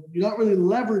you're not really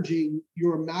leveraging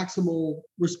your maximal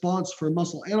response for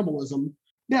muscle anabolism.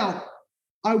 Now,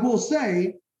 I will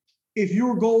say, if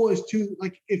your goal is to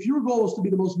be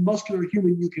the most muscular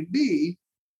human you can be,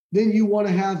 then you want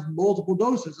to have multiple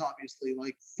doses, obviously,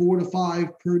 like 4 to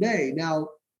 5 per day. Now,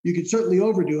 you can certainly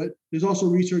overdo it. There's also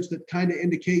research that kind of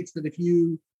indicates that if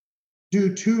you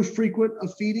do too frequent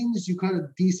of feedings, you kind of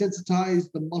desensitize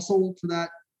the muscle to that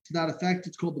effect.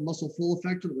 It's called the muscle full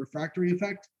effect or the refractory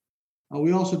effect.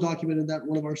 We also documented that in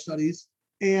one of our studies.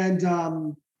 And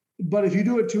but if you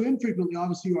do it too infrequently,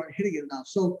 obviously you aren't hitting it enough.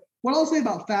 So what I'll say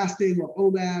about fasting or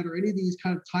OMAD or any of these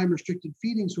kind of time-restricted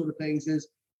feeding sort of things is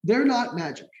they're not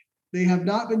magic. They have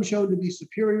not been shown to be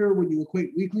superior when you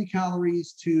equate weekly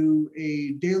calories to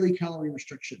a daily calorie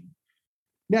restriction.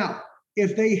 Now,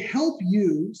 if they help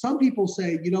you, some people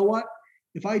say, you know what,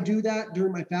 if I do that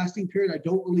during my fasting period, I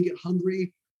don't really get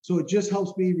hungry, so it just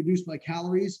helps me reduce my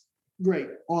calories. Great,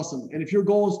 awesome. And if your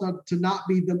goal is not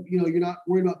be you're not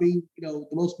worried about being, the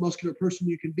most muscular person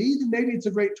you can be, then maybe it's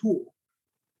a great tool.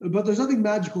 But there's nothing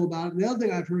magical about it. And the other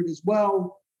thing I've heard is,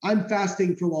 well, I'm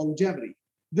fasting for longevity.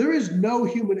 There is no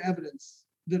human evidence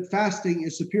that fasting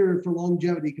is superior for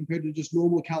longevity compared to just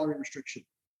normal calorie restriction.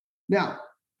 Now,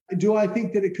 do I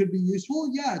think that it could be useful?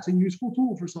 Yeah, it's a useful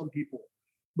tool for some people.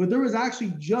 But there was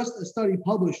actually just a study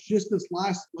published just this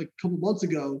last couple months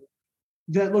ago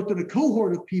that looked at a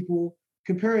cohort of people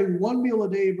comparing 1 meal a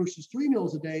day versus 3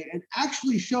 meals a day, and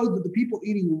actually showed that the people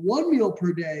eating 1 meal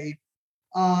per day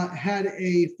had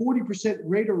a 40%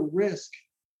 greater risk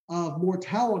of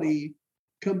mortality,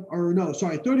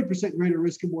 30% greater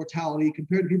risk of mortality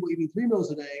compared to people eating 3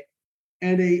 meals a day,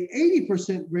 and a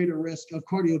 80% greater risk of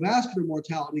cardiovascular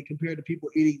mortality compared to people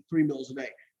eating 3 meals a day.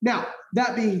 Now,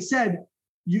 that being said,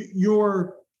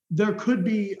 there could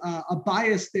be a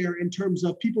bias there in terms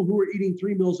of people who are eating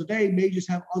 3 meals a day may just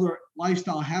have other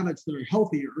lifestyle habits that are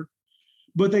healthier.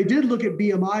 But they did look at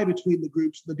BMI between the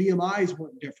groups. The BMIs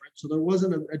weren't different, so there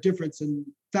wasn't a difference in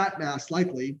fat mass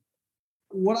likely.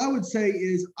 What I would say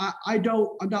is I'm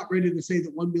not ready to say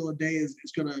that 1 meal a day is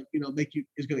going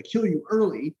to kill you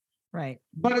early. Right.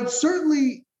 But it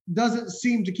certainly doesn't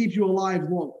seem to keep you alive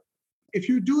longer. If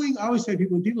you're doing, I always say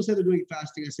when people say they're doing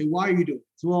fasting, I say, why are you doing it?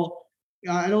 So, well,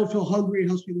 I don't feel hungry. It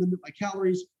helps me limit my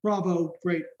calories. Bravo,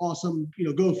 great, awesome,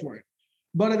 go for it.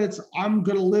 But if it's, I'm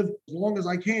going to live as long as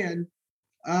I can,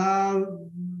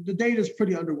 the data is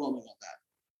pretty underwhelming on that,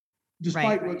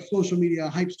 despite what social media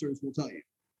hypesters will tell you.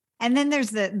 And then there's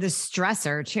the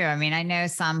stressor too. I mean, I know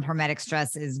some hormetic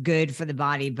stress is good for the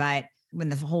body, but when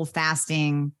the whole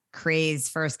fasting craze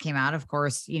first came out, of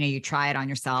course, you try it on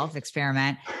yourself,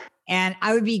 experiment. And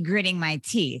I would be gritting my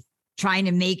teeth, trying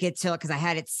to make it till, because I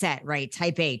had it set, right?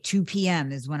 Type A, 2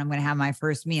 p.m. is when I'm going to have my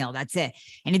first meal. That's it.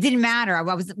 And it didn't matter. I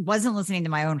wasn't listening to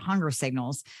my own hunger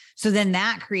signals. So then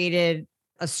that created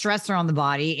a stressor on the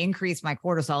body, increased my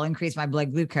cortisol, increased my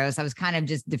blood glucose. I was kind of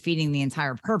just defeating the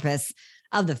entire purpose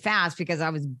of the fast because I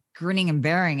was grinning and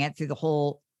bearing it through the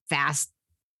whole fast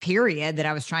period that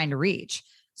I was trying to reach.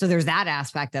 So there's that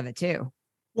aspect of it too.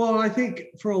 Well, I think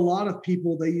for a lot of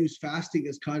people, they use fasting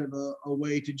as kind of a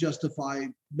way to justify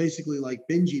basically like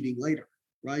binge eating later,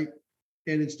 right?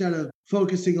 And instead of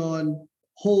focusing on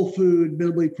whole food,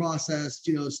 minimally processed,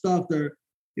 stuff, they're,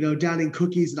 downing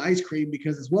cookies and ice cream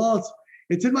because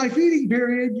it's in my feeding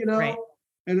period, Right.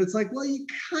 And it's like, well, you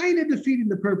kind of defeating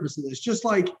the purpose of this. Just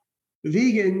like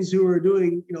vegans who are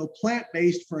doing,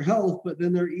 plant-based for health, but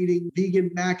then they're eating vegan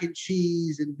mac and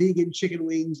cheese and vegan chicken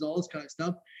wings and all this kind of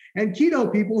stuff. And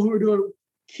keto people who are doing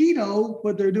keto,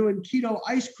 but they're doing keto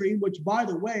ice cream, which, by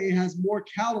the way, has more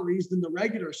calories than the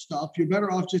regular stuff. You're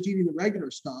better off just eating the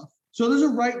regular stuff. So there's a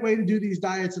right way to do these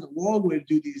diets and a wrong way to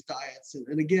do these diets.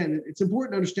 And again, it's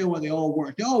important to understand why they all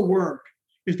work. They all work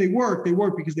if they work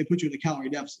because they put you in a calorie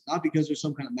deficit, not because there's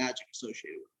some kind of magic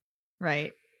associated with it.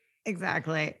 Right.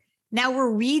 Exactly. Now,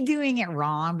 were we doing it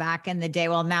wrong back in the day?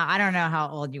 Well, now I don't know how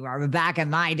old you are, but back in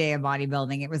my day of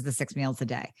bodybuilding, it was the 6 meals a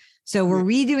day. So were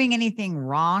we doing anything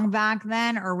wrong back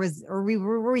then, or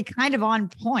were we kind of on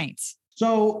point?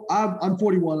 So I'm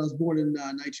 41. I was born in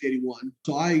 1981.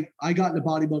 So I got into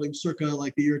bodybuilding circa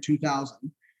like the year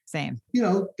 2000. Same.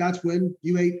 That's when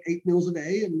you ate 8 meals a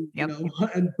day and,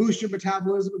 and boost your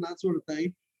metabolism and that sort of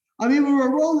thing. I mean, we were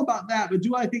wrong about that, but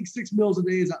do I think 6 meals a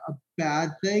day is a bad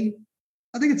thing?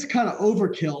 I think it's kind of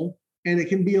overkill, and it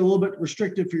can be a little bit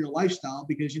restrictive for your lifestyle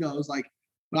because, it was like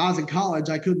when I was in college,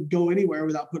 I couldn't go anywhere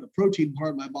without putting a protein bar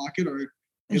in my pocket, or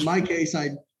in my case,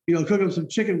 I'd, cook up some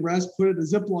chicken breast, put it in a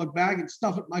Ziploc bag and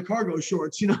stuff it in my cargo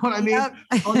shorts. You know what I mean? Yep.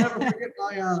 I'll never forget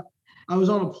I was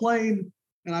on a plane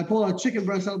and I pulled a chicken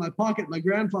breast out of my pocket. My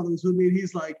grandfather was with me and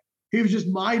he was just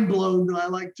mind blown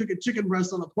that I took a chicken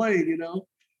breast on a plane,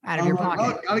 Out of your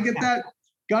pocket. Oh, gotta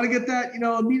get that,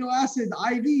 amino acid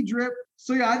IV drip.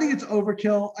 So yeah, I think it's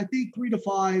overkill. I think 3 to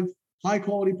 5 high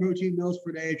quality protein meals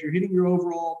per day. If you're hitting your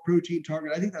overall protein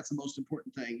target, I think that's the most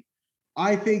important thing.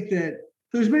 I think that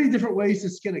there's many different ways to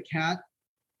skin a cat.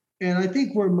 And I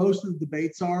think where most of the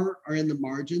debates are in the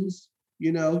margins.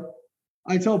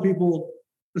 I tell people,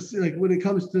 like when it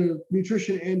comes to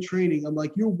nutrition and training, I'm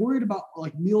like, you're worried about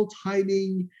like meal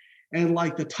timing and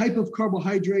like the type of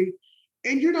carbohydrate,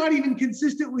 and you're not even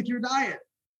consistent with your diet.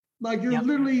 Like you're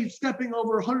literally stepping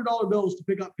over $100 bills to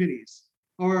pick up pennies,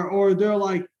 or they're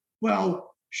like,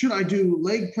 well, should I do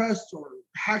leg press or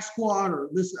hack squat or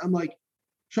this? I'm like,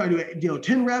 should I do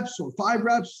 10 reps or 5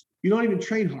 reps? You don't even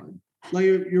train hard. Like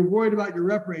you're worried about your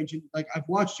rep range, and like I've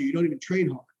watched you don't even train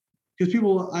hard. Because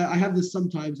people, I have this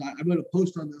sometimes, I'm going to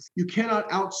post on this. You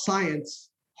cannot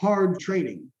out-science hard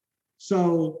training.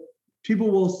 So people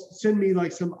will send me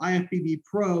like some IFBB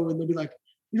pro and they'll be like,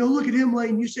 look at him,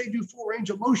 Lane. You say do full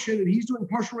range of motion and he's doing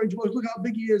partial range of motion. Look how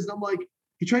big he is. And I'm like,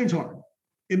 he trains hard.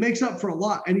 It makes up for a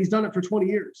lot. And he's done it for 20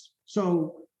 years.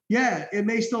 So yeah, it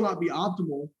may still not be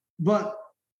optimal, but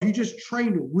if you just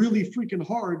train really freaking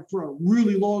hard for a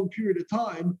really long period of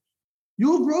time,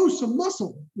 you'll grow some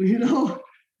muscle,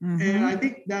 Mm-hmm. And I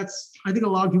think a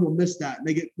lot of people miss that. And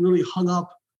they get really hung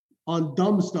up on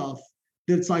dumb stuff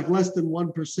that's like less than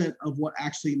 1% of what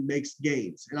actually makes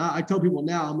gains. And I tell people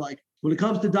now, I'm like, when it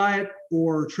comes to diet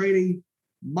or training,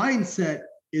 mindset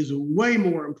is way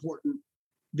more important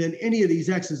than any of these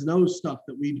X's and O's stuff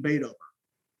that we debate over.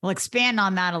 Well, expand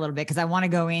on that a little bit, because I want to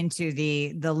go into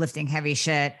the lifting heavy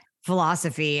shit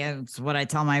philosophy. It's what I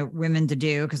tell my women to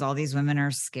do, because all these women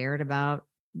are scared about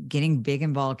getting big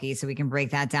and bulky, so we can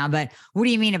break that down. But what do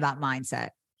you mean about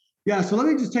mindset? Yeah, so let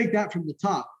me just take that from the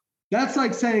top. That's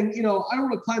like saying, I don't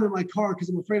want to climb in my car because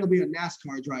I'm afraid I'll be a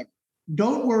NASCAR driver.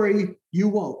 Don't worry, you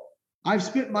won't. I've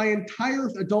spent my entire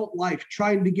adult life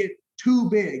trying to get too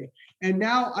big, and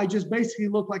now I just basically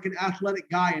look like an athletic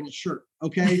guy in a shirt,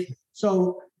 okay?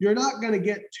 So you're not going to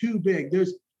get too big.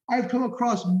 I've come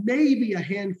across maybe a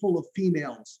handful of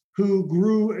females who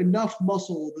grew enough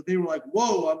muscle that they were like,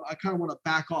 whoa, I kind of want to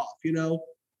back off,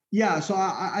 Yeah, so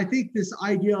I think this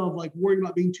idea of like worrying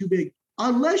about being too big,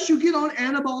 unless you get on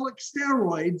anabolic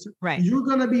steroids, right, you're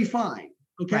going to be fine,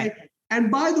 okay? Right. And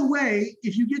by the way,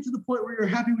 if you get to the point where you're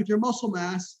happy with your muscle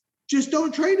mass, just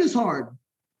don't train as hard.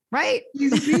 Right.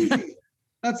 Easy peasy.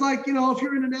 That's like, if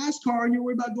you're in a NASCAR and you're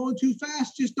worried about going too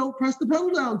fast, just don't press the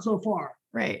pedal down so far.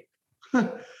 Right.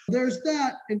 There's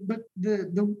that. But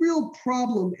the real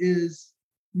problem is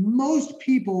most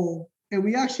people, and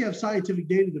we actually have scientific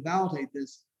data to validate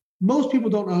this, most people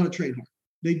don't know how to train hard.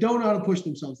 They don't know how to push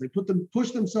themselves. They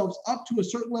push themselves up to a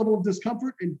certain level of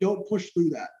discomfort and don't push through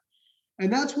that.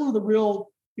 And that's one of the real,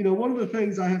 one of the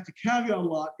things I have to caveat a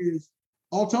lot is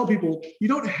I'll tell people, you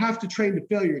don't have to train to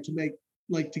failure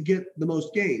to get the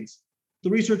most gains. The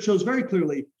research shows very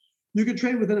clearly you can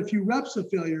train within a few reps of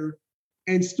failure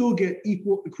and still get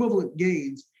equivalent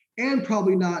gains, and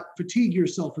probably not fatigue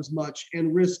yourself as much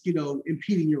and risk,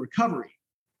 impeding your recovery.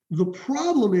 The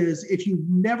problem is if you've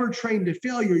never trained to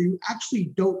failure, you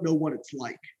actually don't know what it's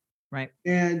like. Right.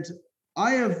 And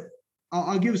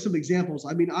I'll give some examples.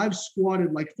 I mean, I've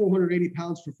squatted like 480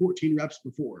 pounds for 14 reps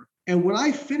before. And when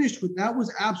I finished with that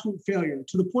was absolute failure,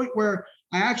 to the point where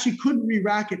I actually couldn't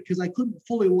re-rack it because I couldn't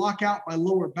fully lock out my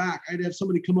lower back. I'd have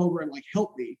somebody come over and like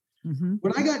help me. Mm-hmm.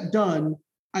 When I got done,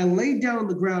 I laid down on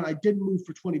the ground. I didn't move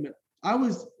for 20 minutes. I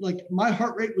was like, my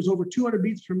heart rate was over 200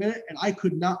 beats per minute and I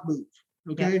could not move.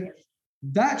 Okay. Yeah.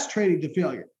 That's training to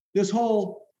failure. This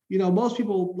whole, most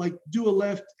people like do a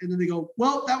lift and then they go,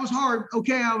 well, that was hard.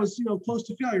 Okay. I was, close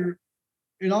to failure.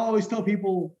 And I'll always tell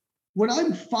people when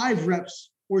I'm 5 reps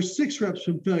or 6 reps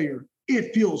from failure,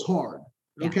 it feels hard.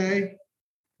 Okay. Yeah.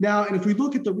 Now, and if we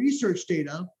look at the research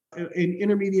data in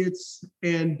intermediates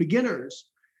and beginners,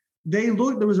 there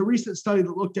was a recent study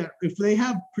that looked at if they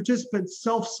have participants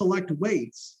self-select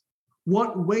weights,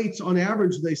 what weights on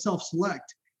average do they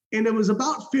self-select? And it was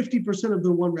about 50% of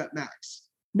their 1 rep max.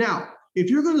 Now, if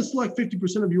you're going to select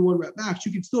 50% of your 1 rep max,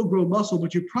 you can still grow muscle,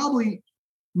 but you'd probably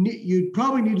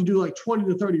need to do like 20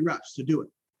 to 30 reps to do it.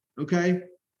 Okay.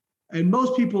 And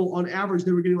most people on average,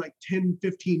 they were getting like 10,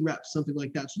 15 reps, something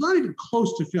like that. So not even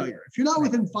close to failure. If you're not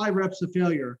within 5 reps of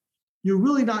failure, you're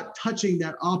really not touching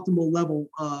that optimal level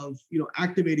of,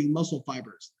 activating muscle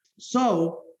fibers.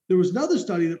 So there was another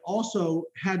study that also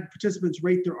had participants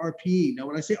rate their RPE. Now,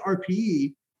 when I say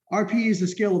RPE is a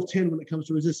scale of 10 when it comes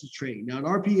to resistance training. Now, an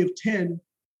RPE of 10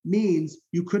 means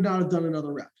you could not have done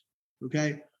another rep.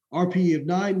 Okay. RPE of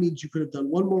 9 means you could have done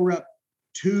 1 more rep.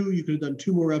 2, you could have done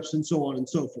 2 more reps, and so on and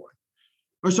so forth.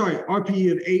 Or sorry,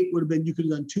 RPE of 8 would have been you could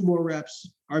have done 2 more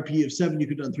reps. RPE of 7, you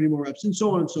could have done 3 more reps, and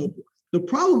so on and so forth. The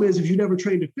problem is if you never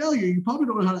trained to failure, you probably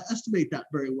don't know how to estimate that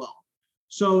very well.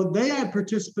 So they had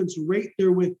participants rate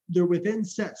their within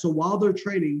set. So while they're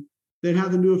training, they'd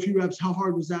have them do a few reps. How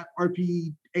hard was that?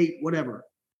 RPE 8, whatever.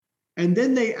 And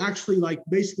then they actually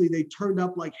basically they turned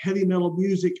up like heavy metal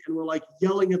music and were like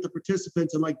yelling at the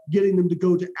participants and like getting them to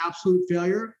go to absolute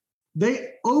failure.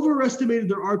 They overestimated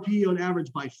their RPE on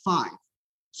average by 5.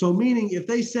 So meaning if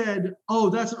they said, oh,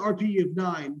 that's an RPE of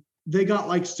 9, they got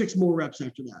like 6 more reps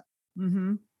after that.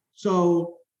 Mm-hmm.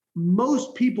 So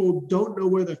most people don't know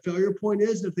where their failure point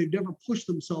is. If they've never pushed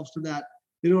themselves to that,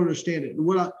 they don't understand it.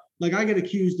 And I get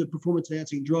accused of performance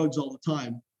enhancing drugs all the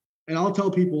time. And I'll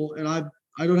tell people, and I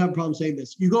don't have a problem saying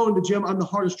this, you go in the gym, I'm the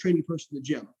hardest training person in the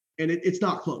gym. And it's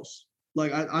not close.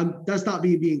 Like I'm that's not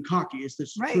me being cocky. It's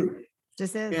just right. True.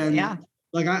 Just is, and yeah.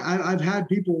 Like I've had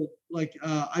people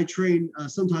I train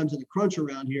sometimes in a crunch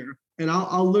around here, and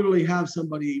I'll literally have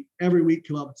somebody every week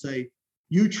come up and say,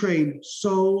 "You train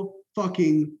so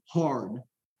fucking hard,"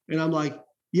 and I'm like,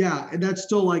 "Yeah," and that's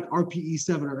still like RPE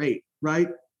 7 or 8, right?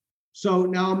 So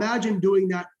now imagine doing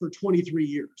that for 23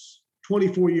 years,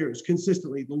 24 years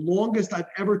consistently. The longest I've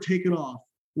ever taken off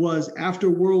was after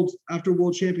World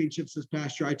Championships this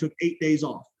past year. I took 8 days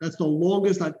off. That's the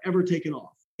longest I've ever taken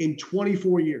off in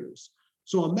 24 years.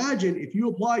 So imagine if you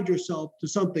applied yourself to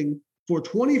something for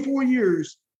 24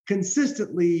 years,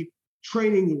 consistently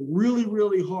training really,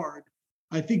 really hard.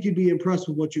 I think you'd be impressed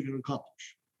with what you can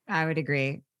accomplish. I would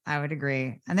agree.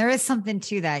 And there is something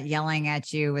to that, yelling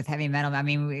at you with heavy metal. I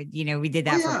mean, we did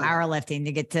that for powerlifting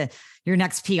to get to your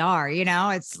next PR,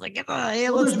 it's like,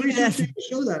 there's research data to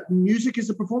show that music is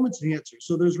a performance enhancer.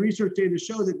 So there's research data to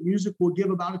show that music will give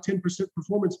about a 10%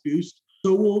 performance boost.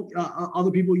 So will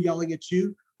other people yelling at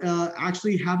you.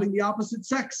 Actually having the opposite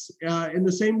sex in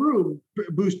the same room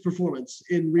boost performance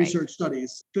in research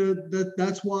studies.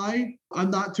 That's why I'm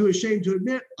not too ashamed to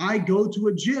admit I go to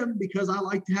a gym because I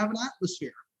like to have an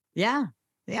atmosphere. Yeah,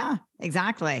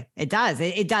 exactly. It does.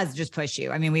 It does just push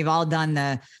you. I mean, we've all done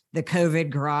the COVID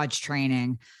garage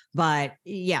training, but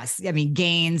yes, I mean,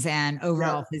 gains and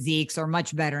overall physiques are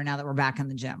much better now that we're back in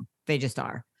the gym. They just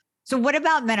are. So what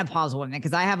about menopausal women?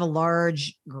 Because I have a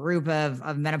large group of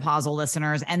menopausal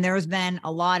listeners, and there's been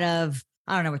a lot of,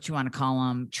 I don't know what you want to call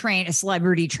them,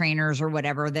 celebrity trainers or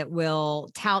whatever, that will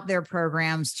tout their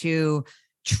programs to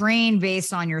train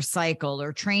based on your cycle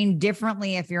or train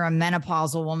differently if you're a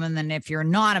menopausal woman than if you're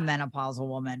not a menopausal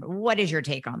woman. What is your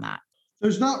take on that?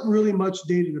 There's not really much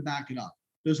data to back it up.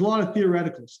 There's a lot of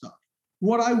theoretical stuff.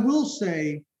 What I will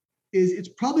say is it's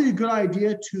probably a good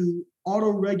idea to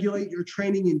auto-regulate your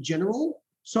training in general.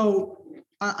 So,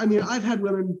 I mean, I've had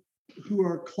women who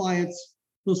are clients,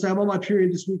 they'll say, I'm on my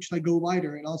period this week, should I go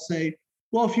lighter? And I'll say,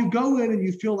 well, if you go in and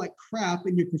you feel like crap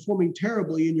and you're performing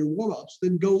terribly in your warm-ups,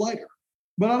 then go lighter.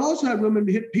 But I've also had women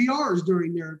hit PRs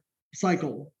during their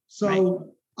cycle.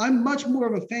 So I'm much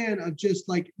more of a fan of just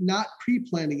like not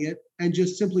pre-planning it and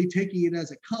just simply taking it as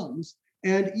it comes.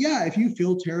 And yeah, if you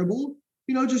feel terrible,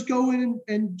 just go in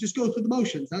and just go through the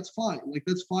motions. That's fine. Like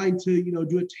that's fine to,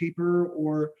 do a taper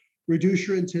or reduce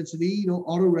your intensity,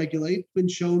 auto-regulate. It's been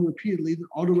shown repeatedly that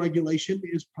auto-regulation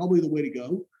is probably the way to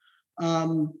go.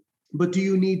 But do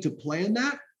you need to plan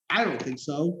that? I don't think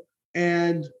so.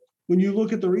 And when you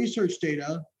look at the research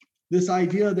data, this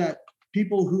idea that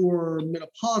people who are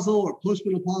menopausal or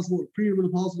postmenopausal or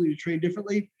premenopausal need to train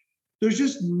differently, there's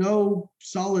just no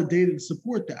solid data to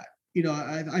support that.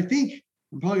 I think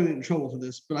I'm probably going to get in trouble for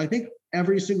this, but I think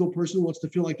every single person wants to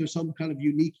feel like there's some kind of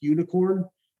unique unicorn.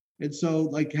 And so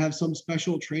like have some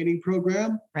special training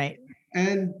program. Right.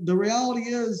 And the reality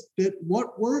is that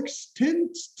what works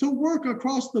tends to work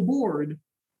across the board.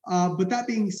 But that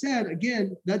being said,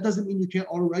 again, that doesn't mean you can't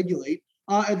auto-regulate.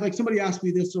 And like somebody asked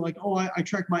me this, they're like, oh, I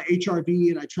track my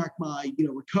HRV and I track my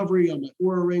recovery on my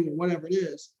Oura Ring or whatever it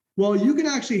is. Well, you can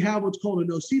actually have what's called a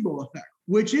nocebo effect,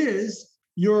 which is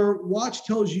your watch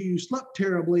tells you slept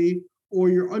terribly or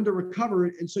you're under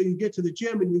recovered. And so you get to the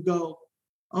gym and you go,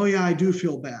 oh yeah, I do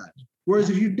feel bad. Whereas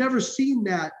if you've never seen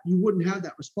that, you wouldn't have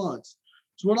that response.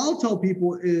 So what I'll tell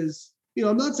people is,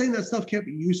 I'm not saying that stuff can't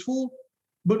be useful,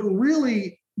 but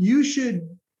really you should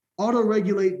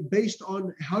auto-regulate based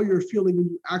on how you're feeling when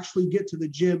you actually get to the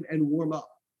gym and warm up.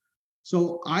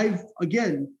 So I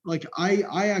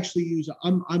actually use,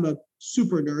 I'm a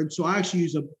super nerd. So I actually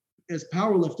use as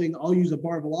powerlifting, I'll use a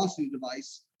bar velocity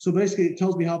device. So basically it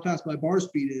tells me how fast my bar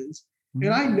speed is. Mm-hmm.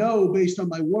 And I know based on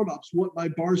my warm-ups, what my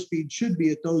bar speed should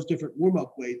be at those different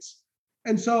warm-up weights.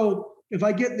 And so if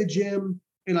I get in the gym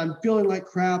and I'm feeling like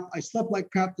crap, I slept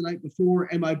like crap the night before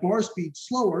and my bar speed's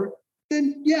slower,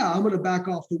 then yeah, I'm going to back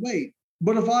off the weight.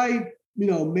 But if I,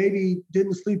 maybe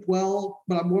didn't sleep well,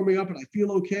 but I'm warming up and I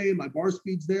feel okay and my bar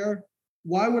speed's there,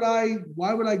 why would I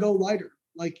go lighter?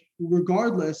 Like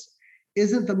regardless,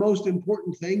 isn't the most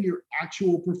important thing your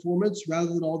actual performance rather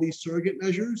than all these surrogate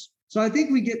measures? So I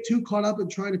think we get too caught up in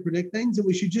trying to predict things and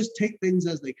we should just take things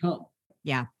as they come.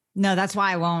 Yeah. No, that's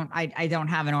why I don't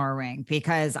have an Oura Ring,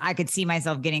 because I could see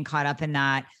myself getting caught up in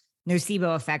that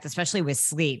nocebo effect, especially with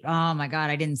sleep. Oh my God,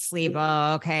 I didn't sleep.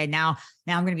 Oh, okay. Now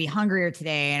I'm going to be hungrier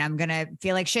today and I'm going to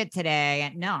feel like shit today.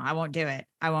 And no, I won't do it.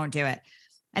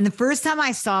 And the first time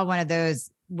I saw one of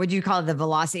those, what do you call it? The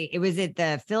velocity, it was at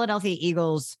the Philadelphia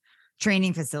Eagles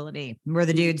training facility where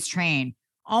the dudes train.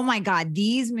 Oh my God,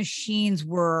 these machines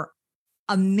were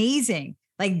amazing.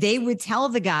 Like they would tell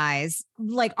the guys,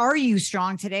 like, are you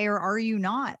strong today or are you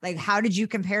not? Like, how did you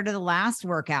compare to the last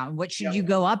workout? And what should you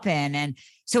go up in? And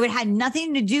so it had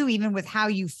nothing to do even with how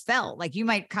you felt. Like you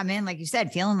might come in, like you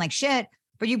said, feeling like shit,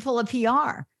 but you pull a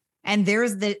PR and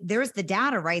there's the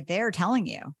data right there telling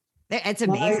you. It's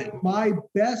amazing. My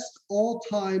best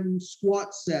all-time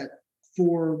squat set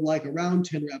for like around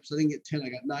 10 reps, I didn't get 10, I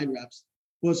got 9 reps,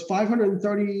 was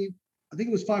 530, I think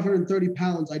it was 530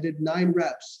 pounds. I did 9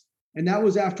 reps. And that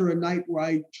was after a night where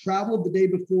I traveled the day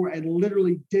before and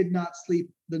literally did not sleep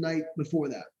the night before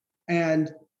that.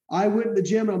 And I went to the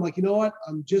gym and I'm like, you know what?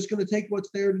 I'm just going to take what's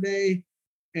there today.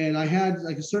 And I had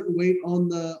like a certain weight on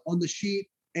the sheet.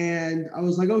 And I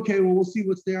was like, okay, well, we'll see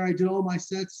what's there. I did all my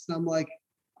sets. And I'm like,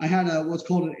 I had what's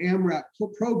called an AMRAP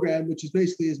program, which is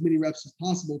basically as many reps as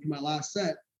possible for my last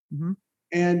set. Mm-hmm.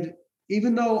 And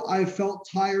even though I felt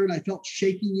tired, I felt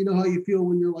shaky. You know how you feel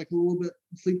when you're like a little bit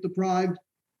sleep deprived.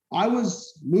 I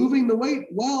was moving the weight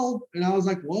well, and I was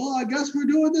like, well, I guess we're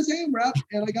doing this AMRAP,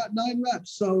 and I got 9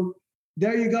 reps. So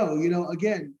there you go.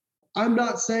 Again, I'm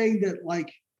not saying that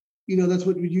that's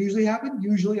what would usually happen.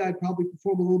 Usually I'd probably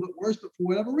perform a little bit worse, but for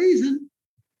whatever reason,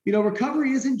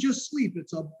 recovery isn't just sleep.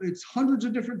 It's hundreds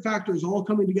of different factors all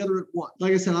coming together at once.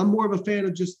 Like I said, I'm more of a fan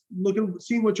of just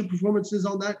seeing what your performance is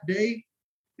on that day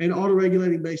and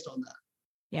auto-regulating based on that.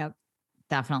 Yep,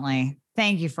 definitely.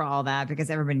 Thank you for all that, because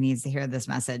everybody needs to hear this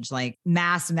message, like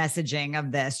mass messaging of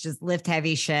this. Just lift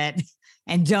heavy shit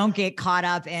and don't get caught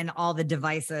up in all the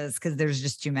devices because there's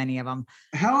just too many of them.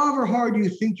 However hard you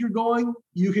think you're going,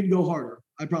 you can go harder.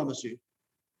 I promise you.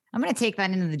 I'm going to take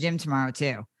that into the gym tomorrow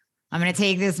too. I'm going to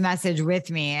take this message with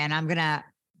me and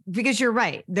because you're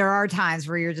right. There are times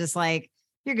where you're just like,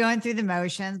 you're going through the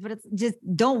motions, but it's just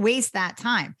don't waste that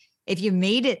time. If you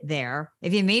made it there,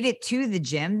 if you made it to the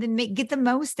gym, then get the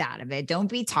most out of it. Don't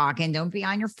be talking. Don't be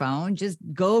on your phone. Just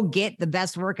go get the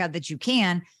best workout that you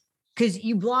can because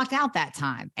you blocked out that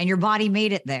time and your body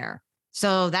made it there.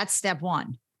 So that's step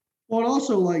one. Well, and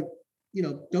also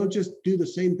don't just do the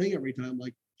same thing every time.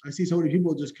 Like I see so many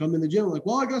people just come in the gym like,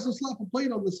 well, I guess I'll slap a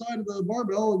plate on the side of the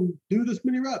barbell and do this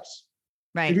many reps.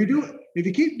 Right. If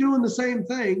you keep doing the same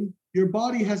thing, your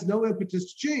body has no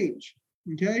impetus to change.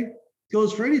 Okay.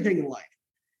 Goes for anything in life.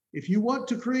 If you want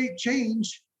to create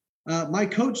change, my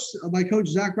coach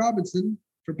Zach Robinson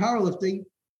for powerlifting,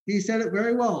 he said it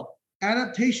very well.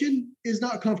 Adaptation is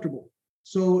not comfortable.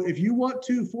 So if you want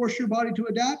to force your body to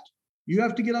adapt, you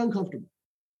have to get uncomfortable.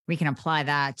 We can apply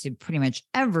that to pretty much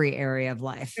every area of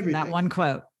life. Everything. That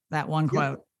one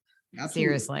quote. Yep.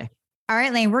 Seriously. All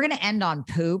right, Lane, we're going to end on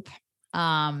poop.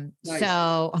 Nice.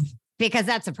 So because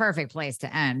that's a perfect place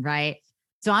to end, right?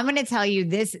 So I'm going to tell you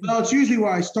this. Well, it's usually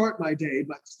where I start my day,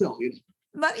 but still.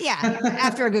 But yeah,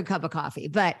 after a good cup of coffee.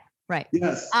 But right.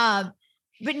 Yes.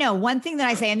 But no, one thing that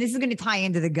I say, and this is going to tie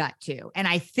into the gut too. And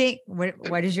I think,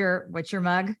 what's your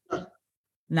mug?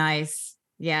 Nice.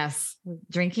 Yes.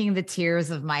 Drinking the tears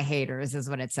of my haters is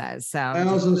what it says. So I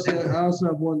also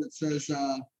have one that says,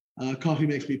 coffee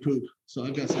makes me poop. So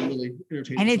I've got some really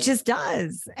entertaining. And it just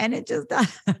does. And it just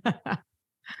does.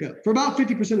 Yeah, for about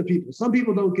 50% of people. Some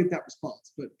people don't get that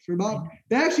response, but for about,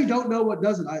 they actually don't know what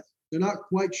does it either. They're not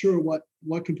quite sure what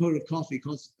component of coffee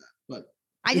causes that. But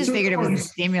I just figured it was the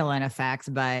stimulant effects,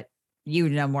 but you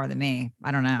know more than me.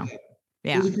 I don't know.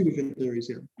 Yeah. There's a few different theories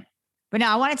here. But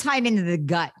now I want to tie it into the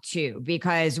gut too,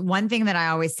 because one thing that I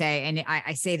always say, and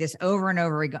I say this over and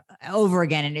over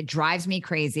again, and it drives me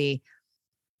crazy.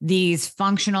 These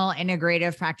functional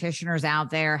integrative practitioners out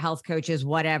there, health coaches,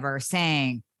 whatever,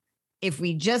 saying, if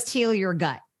we just heal your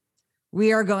gut,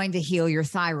 we are going to heal your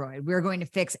thyroid. We're going to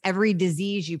fix every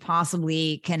disease you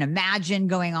possibly can imagine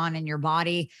going on in your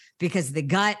body, because the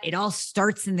gut, it all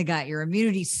starts in the gut. Your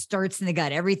immunity starts in the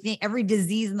gut. Everything, every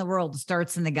disease in the world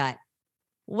starts in the gut.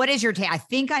 What is your take? I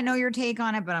think I know your take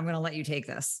on it, but I'm going to let you take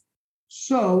this.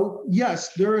 So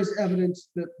yes, there is evidence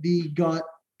that the gut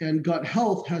and gut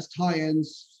health has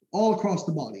tie-ins all across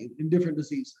the body in different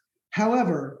diseases.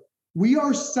 However, we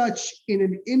are such in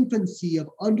an infancy of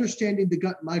understanding the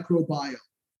gut microbiome.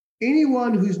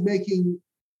 Anyone who's making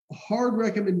hard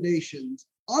recommendations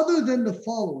other than the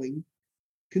following: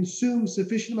 consume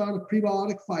sufficient amount of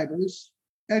prebiotic fibers,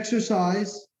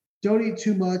 exercise, don't eat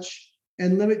too much,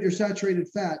 and limit your saturated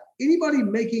fat. Anybody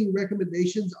making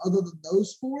recommendations other than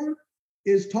those four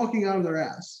is talking out of their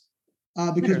ass,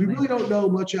 because we really don't know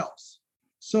much else.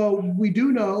 So we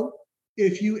do know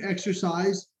if you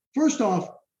exercise, first off,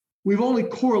 we've only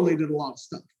correlated a lot of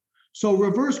stuff. So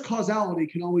reverse causality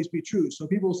can always be true. So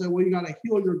people say, well, you got to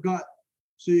heal your gut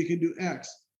so you can do X.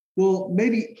 Well,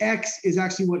 maybe X is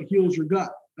actually what heals your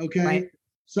gut. Okay. Right.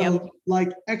 So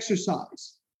like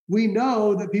exercise. We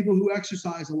know that people who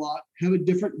exercise a lot have a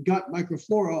different gut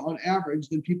microflora on average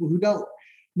than people who don't.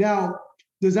 Now,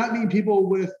 does that mean people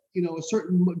with, a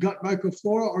certain gut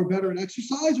microflora are better at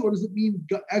exercise, or does it mean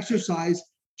gut exercise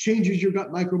changes your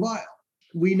gut microbiome?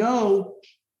 We know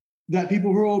that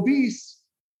people who are obese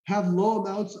have low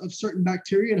amounts of certain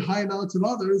bacteria and high amounts of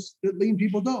others that lean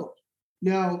people don't.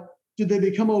 Now, did they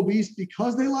become obese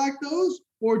because they lack those,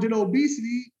 or did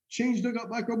obesity change their gut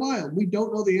microbiome? We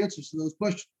don't know the answers to those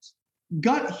questions.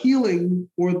 Gut healing,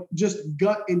 or just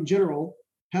gut in general,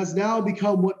 has now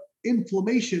become what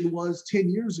inflammation was 10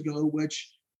 years ago,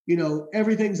 which,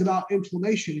 everything's about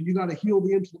inflammation, and you got to heal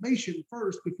the inflammation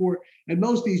first before. And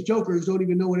most of these jokers don't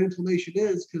even know what inflammation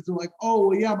is, because they're like, oh,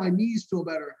 well, yeah, my knees feel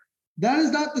better. That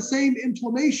is not the same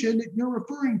inflammation that you're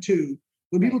referring to.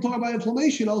 When people talk about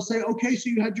inflammation, I'll say, okay, so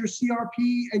you had your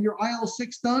CRP and your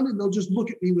IL-6 done, and they'll just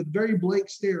look at me with very blank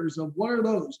stares of, what are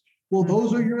those? Well,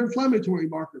 those are your inflammatory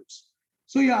markers.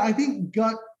 So yeah, I think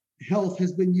gut health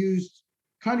has been used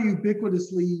kind of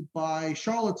ubiquitously by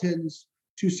charlatans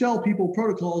to sell people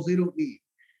protocols they don't need.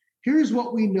 Here's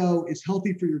what we know is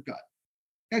healthy for your gut: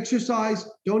 exercise,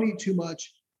 don't eat too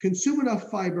much, consume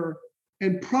enough fiber,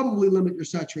 and probably limit your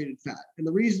saturated fat. And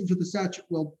the reason for the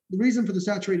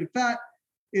saturated fat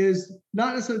is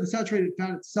not necessarily the saturated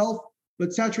fat itself,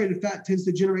 but saturated fat tends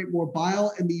to generate more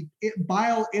bile, and the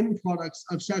bile end products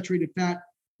of saturated fat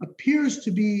appears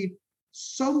to be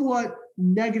somewhat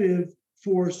negative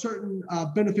for certain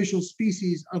beneficial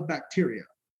species of bacteria.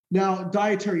 Now,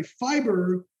 dietary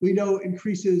fiber, we know,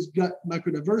 increases gut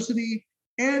microdiversity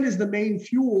and is the main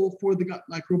fuel for the gut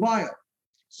microbiome.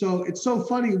 So it's so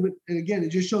funny, and again, it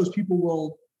just shows people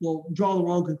will draw the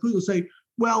wrong conclusion, say,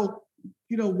 well,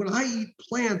 when I eat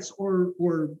plants or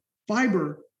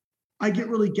fiber, I get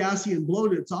really gassy and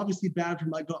bloated. It's obviously bad for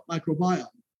my gut microbiome.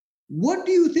 What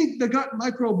do you think the gut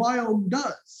microbiome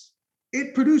does?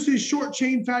 It produces short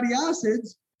chain fatty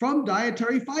acids from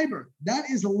dietary fiber. That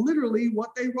is literally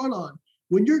what they run on.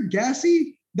 When you're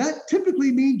gassy, that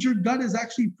typically means your gut is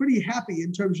actually pretty happy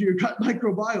in terms of your gut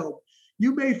microbiome.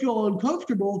 You may feel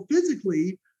uncomfortable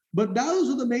physically, but those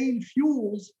are the main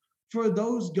fuels for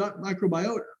those gut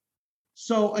microbiota.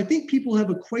 So I think people have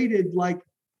equated like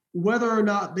whether or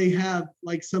not they have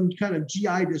like some kind of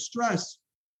GI distress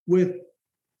with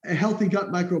a healthy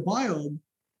gut microbiome.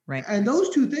 Right. And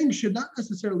those two things should not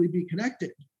necessarily be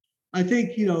connected. I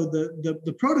think,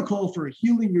 the protocol for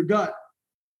healing your gut: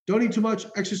 don't eat too much,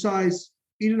 exercise,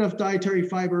 eat enough dietary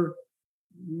fiber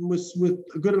with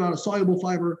a good amount of soluble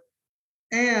fiber,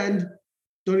 and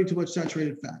don't eat too much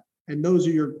saturated fat. And those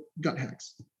are your gut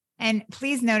hacks. And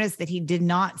please notice that he did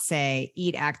not say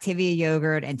eat Activia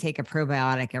yogurt and take a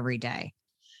probiotic every day.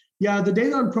 Yeah, the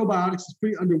data on probiotics is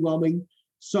pretty underwhelming.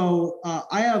 So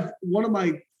I have one of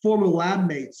my former lab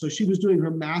mates. So she was doing her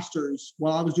master's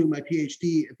while I was doing my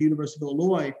PhD at the University of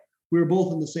Illinois. We were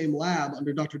both in the same lab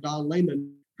under Dr. Don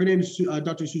Lehman. Her name is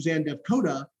Dr. Suzanne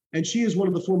Devkota, and she is one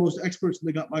of the foremost experts in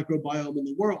the gut microbiome in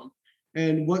the world.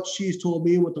 And what she's told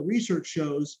me and what the research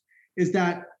shows is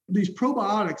that these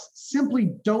probiotics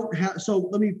simply don't have. So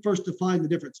let me first define the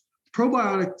difference.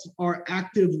 Probiotics are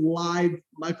active live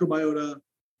microbiota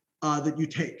that you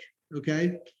take.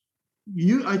 Okay.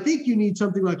 I think you need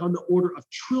something like on the order of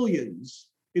trillions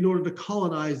in order to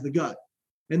colonize the gut.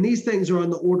 And these things are on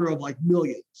the order of like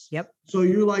millions. Yep. So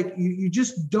you're like, you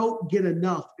just don't get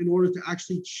enough in order to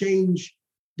actually change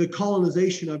the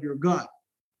colonization of your gut.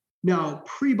 Now,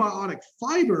 prebiotic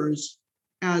fibers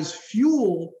as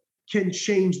fuel can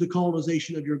change the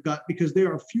colonization of your gut because they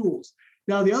are fuels.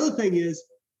 Now, the other thing is,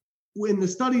 in the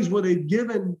studies where they've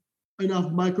given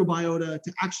enough microbiota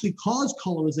to actually cause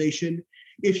colonization,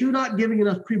 if you're not giving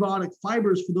enough prebiotic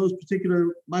fibers for those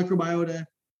particular microbiota,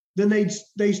 then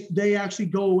they actually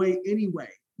go away anyway.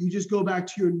 You just go back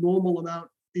to your normal amount,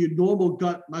 your normal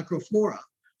gut microflora.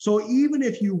 So even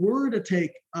if you were to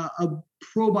take a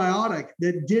probiotic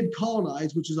that did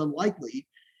colonize, which is unlikely,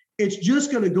 it's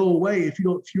just going to go away if you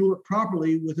don't fuel it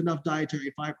properly with enough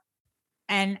dietary fiber.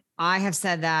 And I have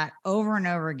said that over and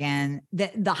over again.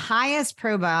 The highest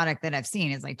probiotic that I've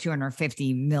seen is like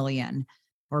 250 million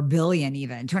or billion,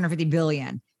 even 250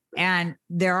 billion. And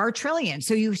there are trillions.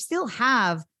 So you still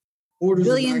have orders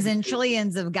billions and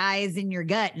trillions of guys in your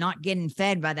gut not getting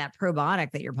fed by that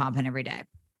probiotic that you're pumping every day.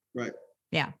 Right.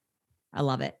 Yeah. I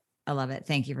love it. I love it.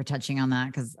 Thank you for touching on that,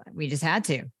 because we just had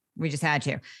to.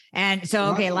 And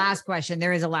so, okay, last question.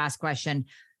 There is a last question,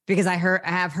 because I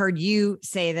have heard you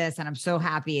say this, and I'm so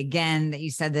happy again that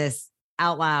you said this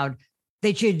out loud,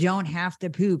 that you don't have to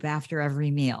poop after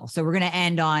every meal. So we're going to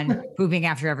end on pooping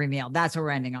after every meal. That's what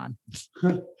we're ending on.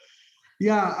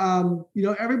 Yeah.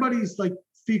 Everybody's like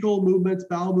fecal movements,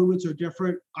 bowel movements are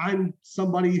different. I'm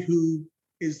somebody who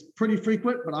is pretty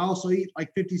frequent, but I also eat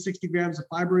like 50, 60 grams of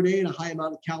fiber a day and a high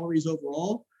amount of calories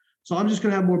overall. So I'm just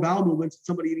going to have more bowel movements than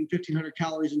somebody eating 1,500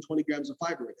 calories and 20 grams of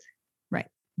fiber a day. Right.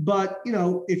 But,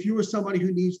 if you were somebody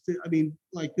who needs to,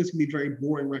 this can be a very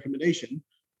boring recommendation,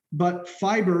 but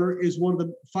fiber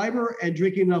and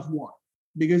drinking enough water.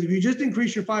 Because if you just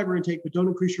increase your fiber intake, but don't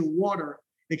increase your water,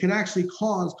 it can actually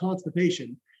cause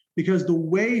constipation, because the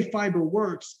way fiber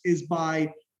works is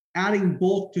by adding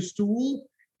bulk to stool,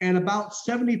 and about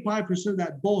 75% of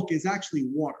that bulk is actually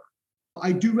water.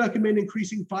 I do recommend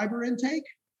increasing fiber intake,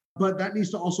 but that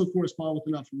needs to also correspond with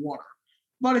enough water.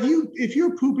 But if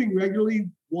you're pooping regularly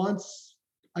once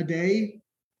a day,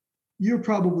 you're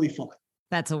probably fine.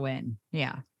 That's a win.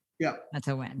 Yeah. Yeah. That's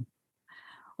a win.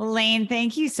 Well, Layne,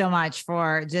 thank you so much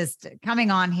for just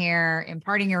coming on here,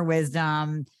 imparting your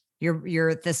wisdom. You're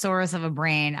a thesaurus of a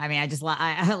brain. I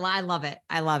love it.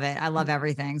 I love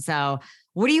everything. So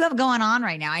what do you have going on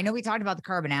right now? I know we talked about the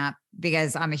Carbon app,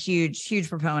 because I'm a huge, huge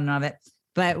proponent of it,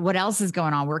 but what else is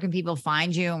going on? Where can people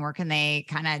find you, and where can they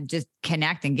kind of just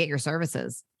connect and get your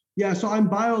services? Yeah, so I'm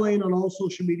BioLayne on all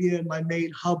social media, and my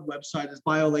main hub website is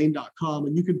biolayne.com,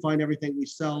 and you can find everything we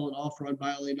sell and offer on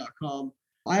biolayne.com.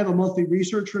 I have a monthly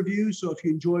research review, so if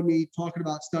you enjoy me talking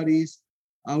about studies,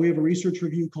 we have a research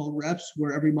review called REPS,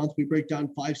 where every month we break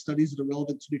down 5 studies that are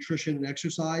relevant to nutrition and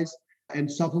exercise and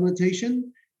supplementation.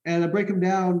 And I break them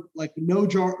down like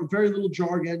very little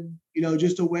jargon,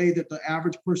 just a way that the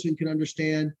average person can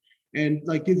understand, and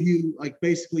like give you like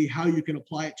basically how you can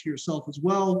apply it to yourself as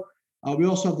well. We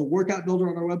also have the workout builder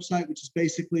on our website, which is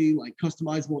basically like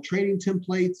customizable training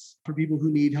templates for people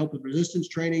who need help with resistance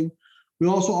training. We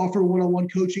also offer one-on-one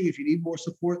coaching if you need more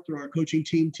support through our coaching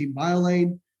team, Team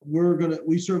BioLayne.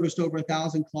 We serviced over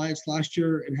 1,000 clients last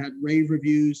year and had rave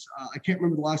reviews. I can't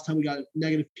remember the last time we got a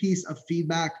negative piece of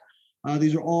feedback.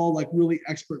 These are all like really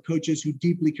expert coaches who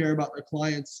deeply care about their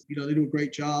clients. They do a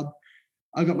great job.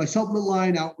 I've got my supplement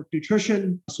line, Outwork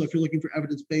Nutrition. So if you're looking for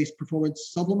evidence-based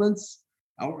performance supplements,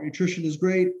 Outwork Nutrition is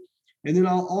great. And then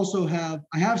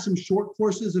I have some short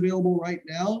courses available right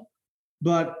now,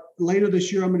 but later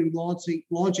this year, I'm going to be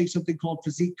launching something called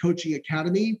Physique Coaching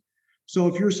Academy. So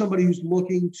if you're somebody who's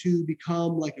looking to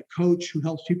become like a coach who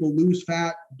helps people lose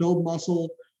fat, build muscle,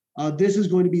 this is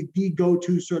going to be the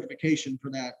go-to certification for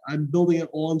that. I'm building it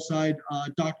alongside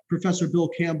Professor Bill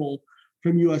Campbell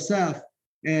from USF.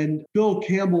 And Bill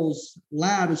Campbell's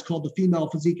lab is called the Female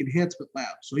Physique Enhancement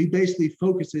Lab. So he basically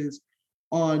focuses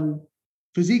on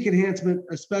physique enhancement,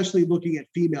 especially looking at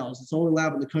females. It's the only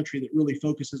lab in the country that really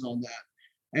focuses on that.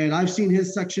 And I've seen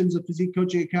his sections of Physique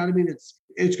Coaching Academy, and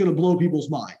it's going to blow people's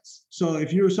minds. So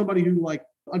if you're somebody who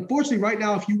unfortunately right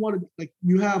now, if you want to,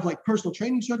 you have personal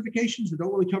training certifications that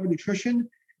don't really cover nutrition, right,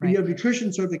 and you have nutrition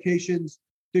certifications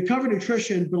that cover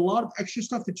nutrition, but a lot of extra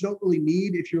stuff that you don't really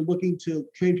need if you're looking to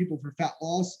train people for fat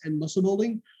loss and muscle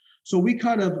building. So we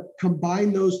kind of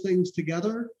combine those things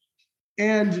together.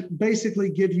 and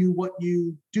basically give you what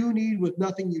you do need with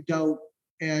nothing you don't.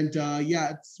 And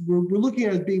we're looking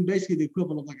at it being basically the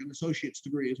equivalent of like an associate's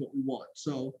degree is what we want.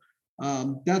 So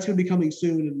that's going to be coming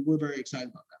soon, and we're very excited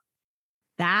about that.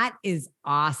 That is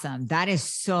awesome. That is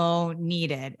so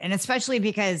needed. And especially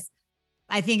because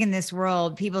I think in this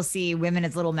world, people see women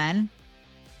as little men,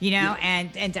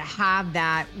 and to have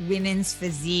that women's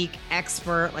physique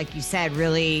expert, like you said,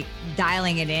 really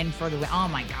dialing it in for oh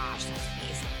my gosh, that's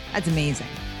amazing. That's amazing.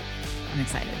 I'm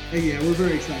excited. Yeah, we're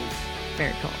very excited.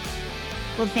 Very cool.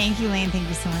 Well, thank you, Lane. Thank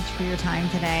you so much for your time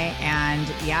today. And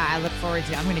yeah, I look forward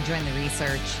to, I'm going to join the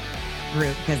research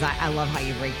group because I love how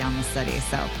you break down the study.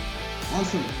 So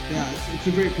awesome. Yeah, it's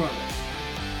a great product.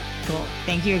 Cool.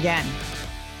 Thank you again.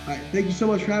 All right. Thank you so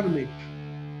much for having me.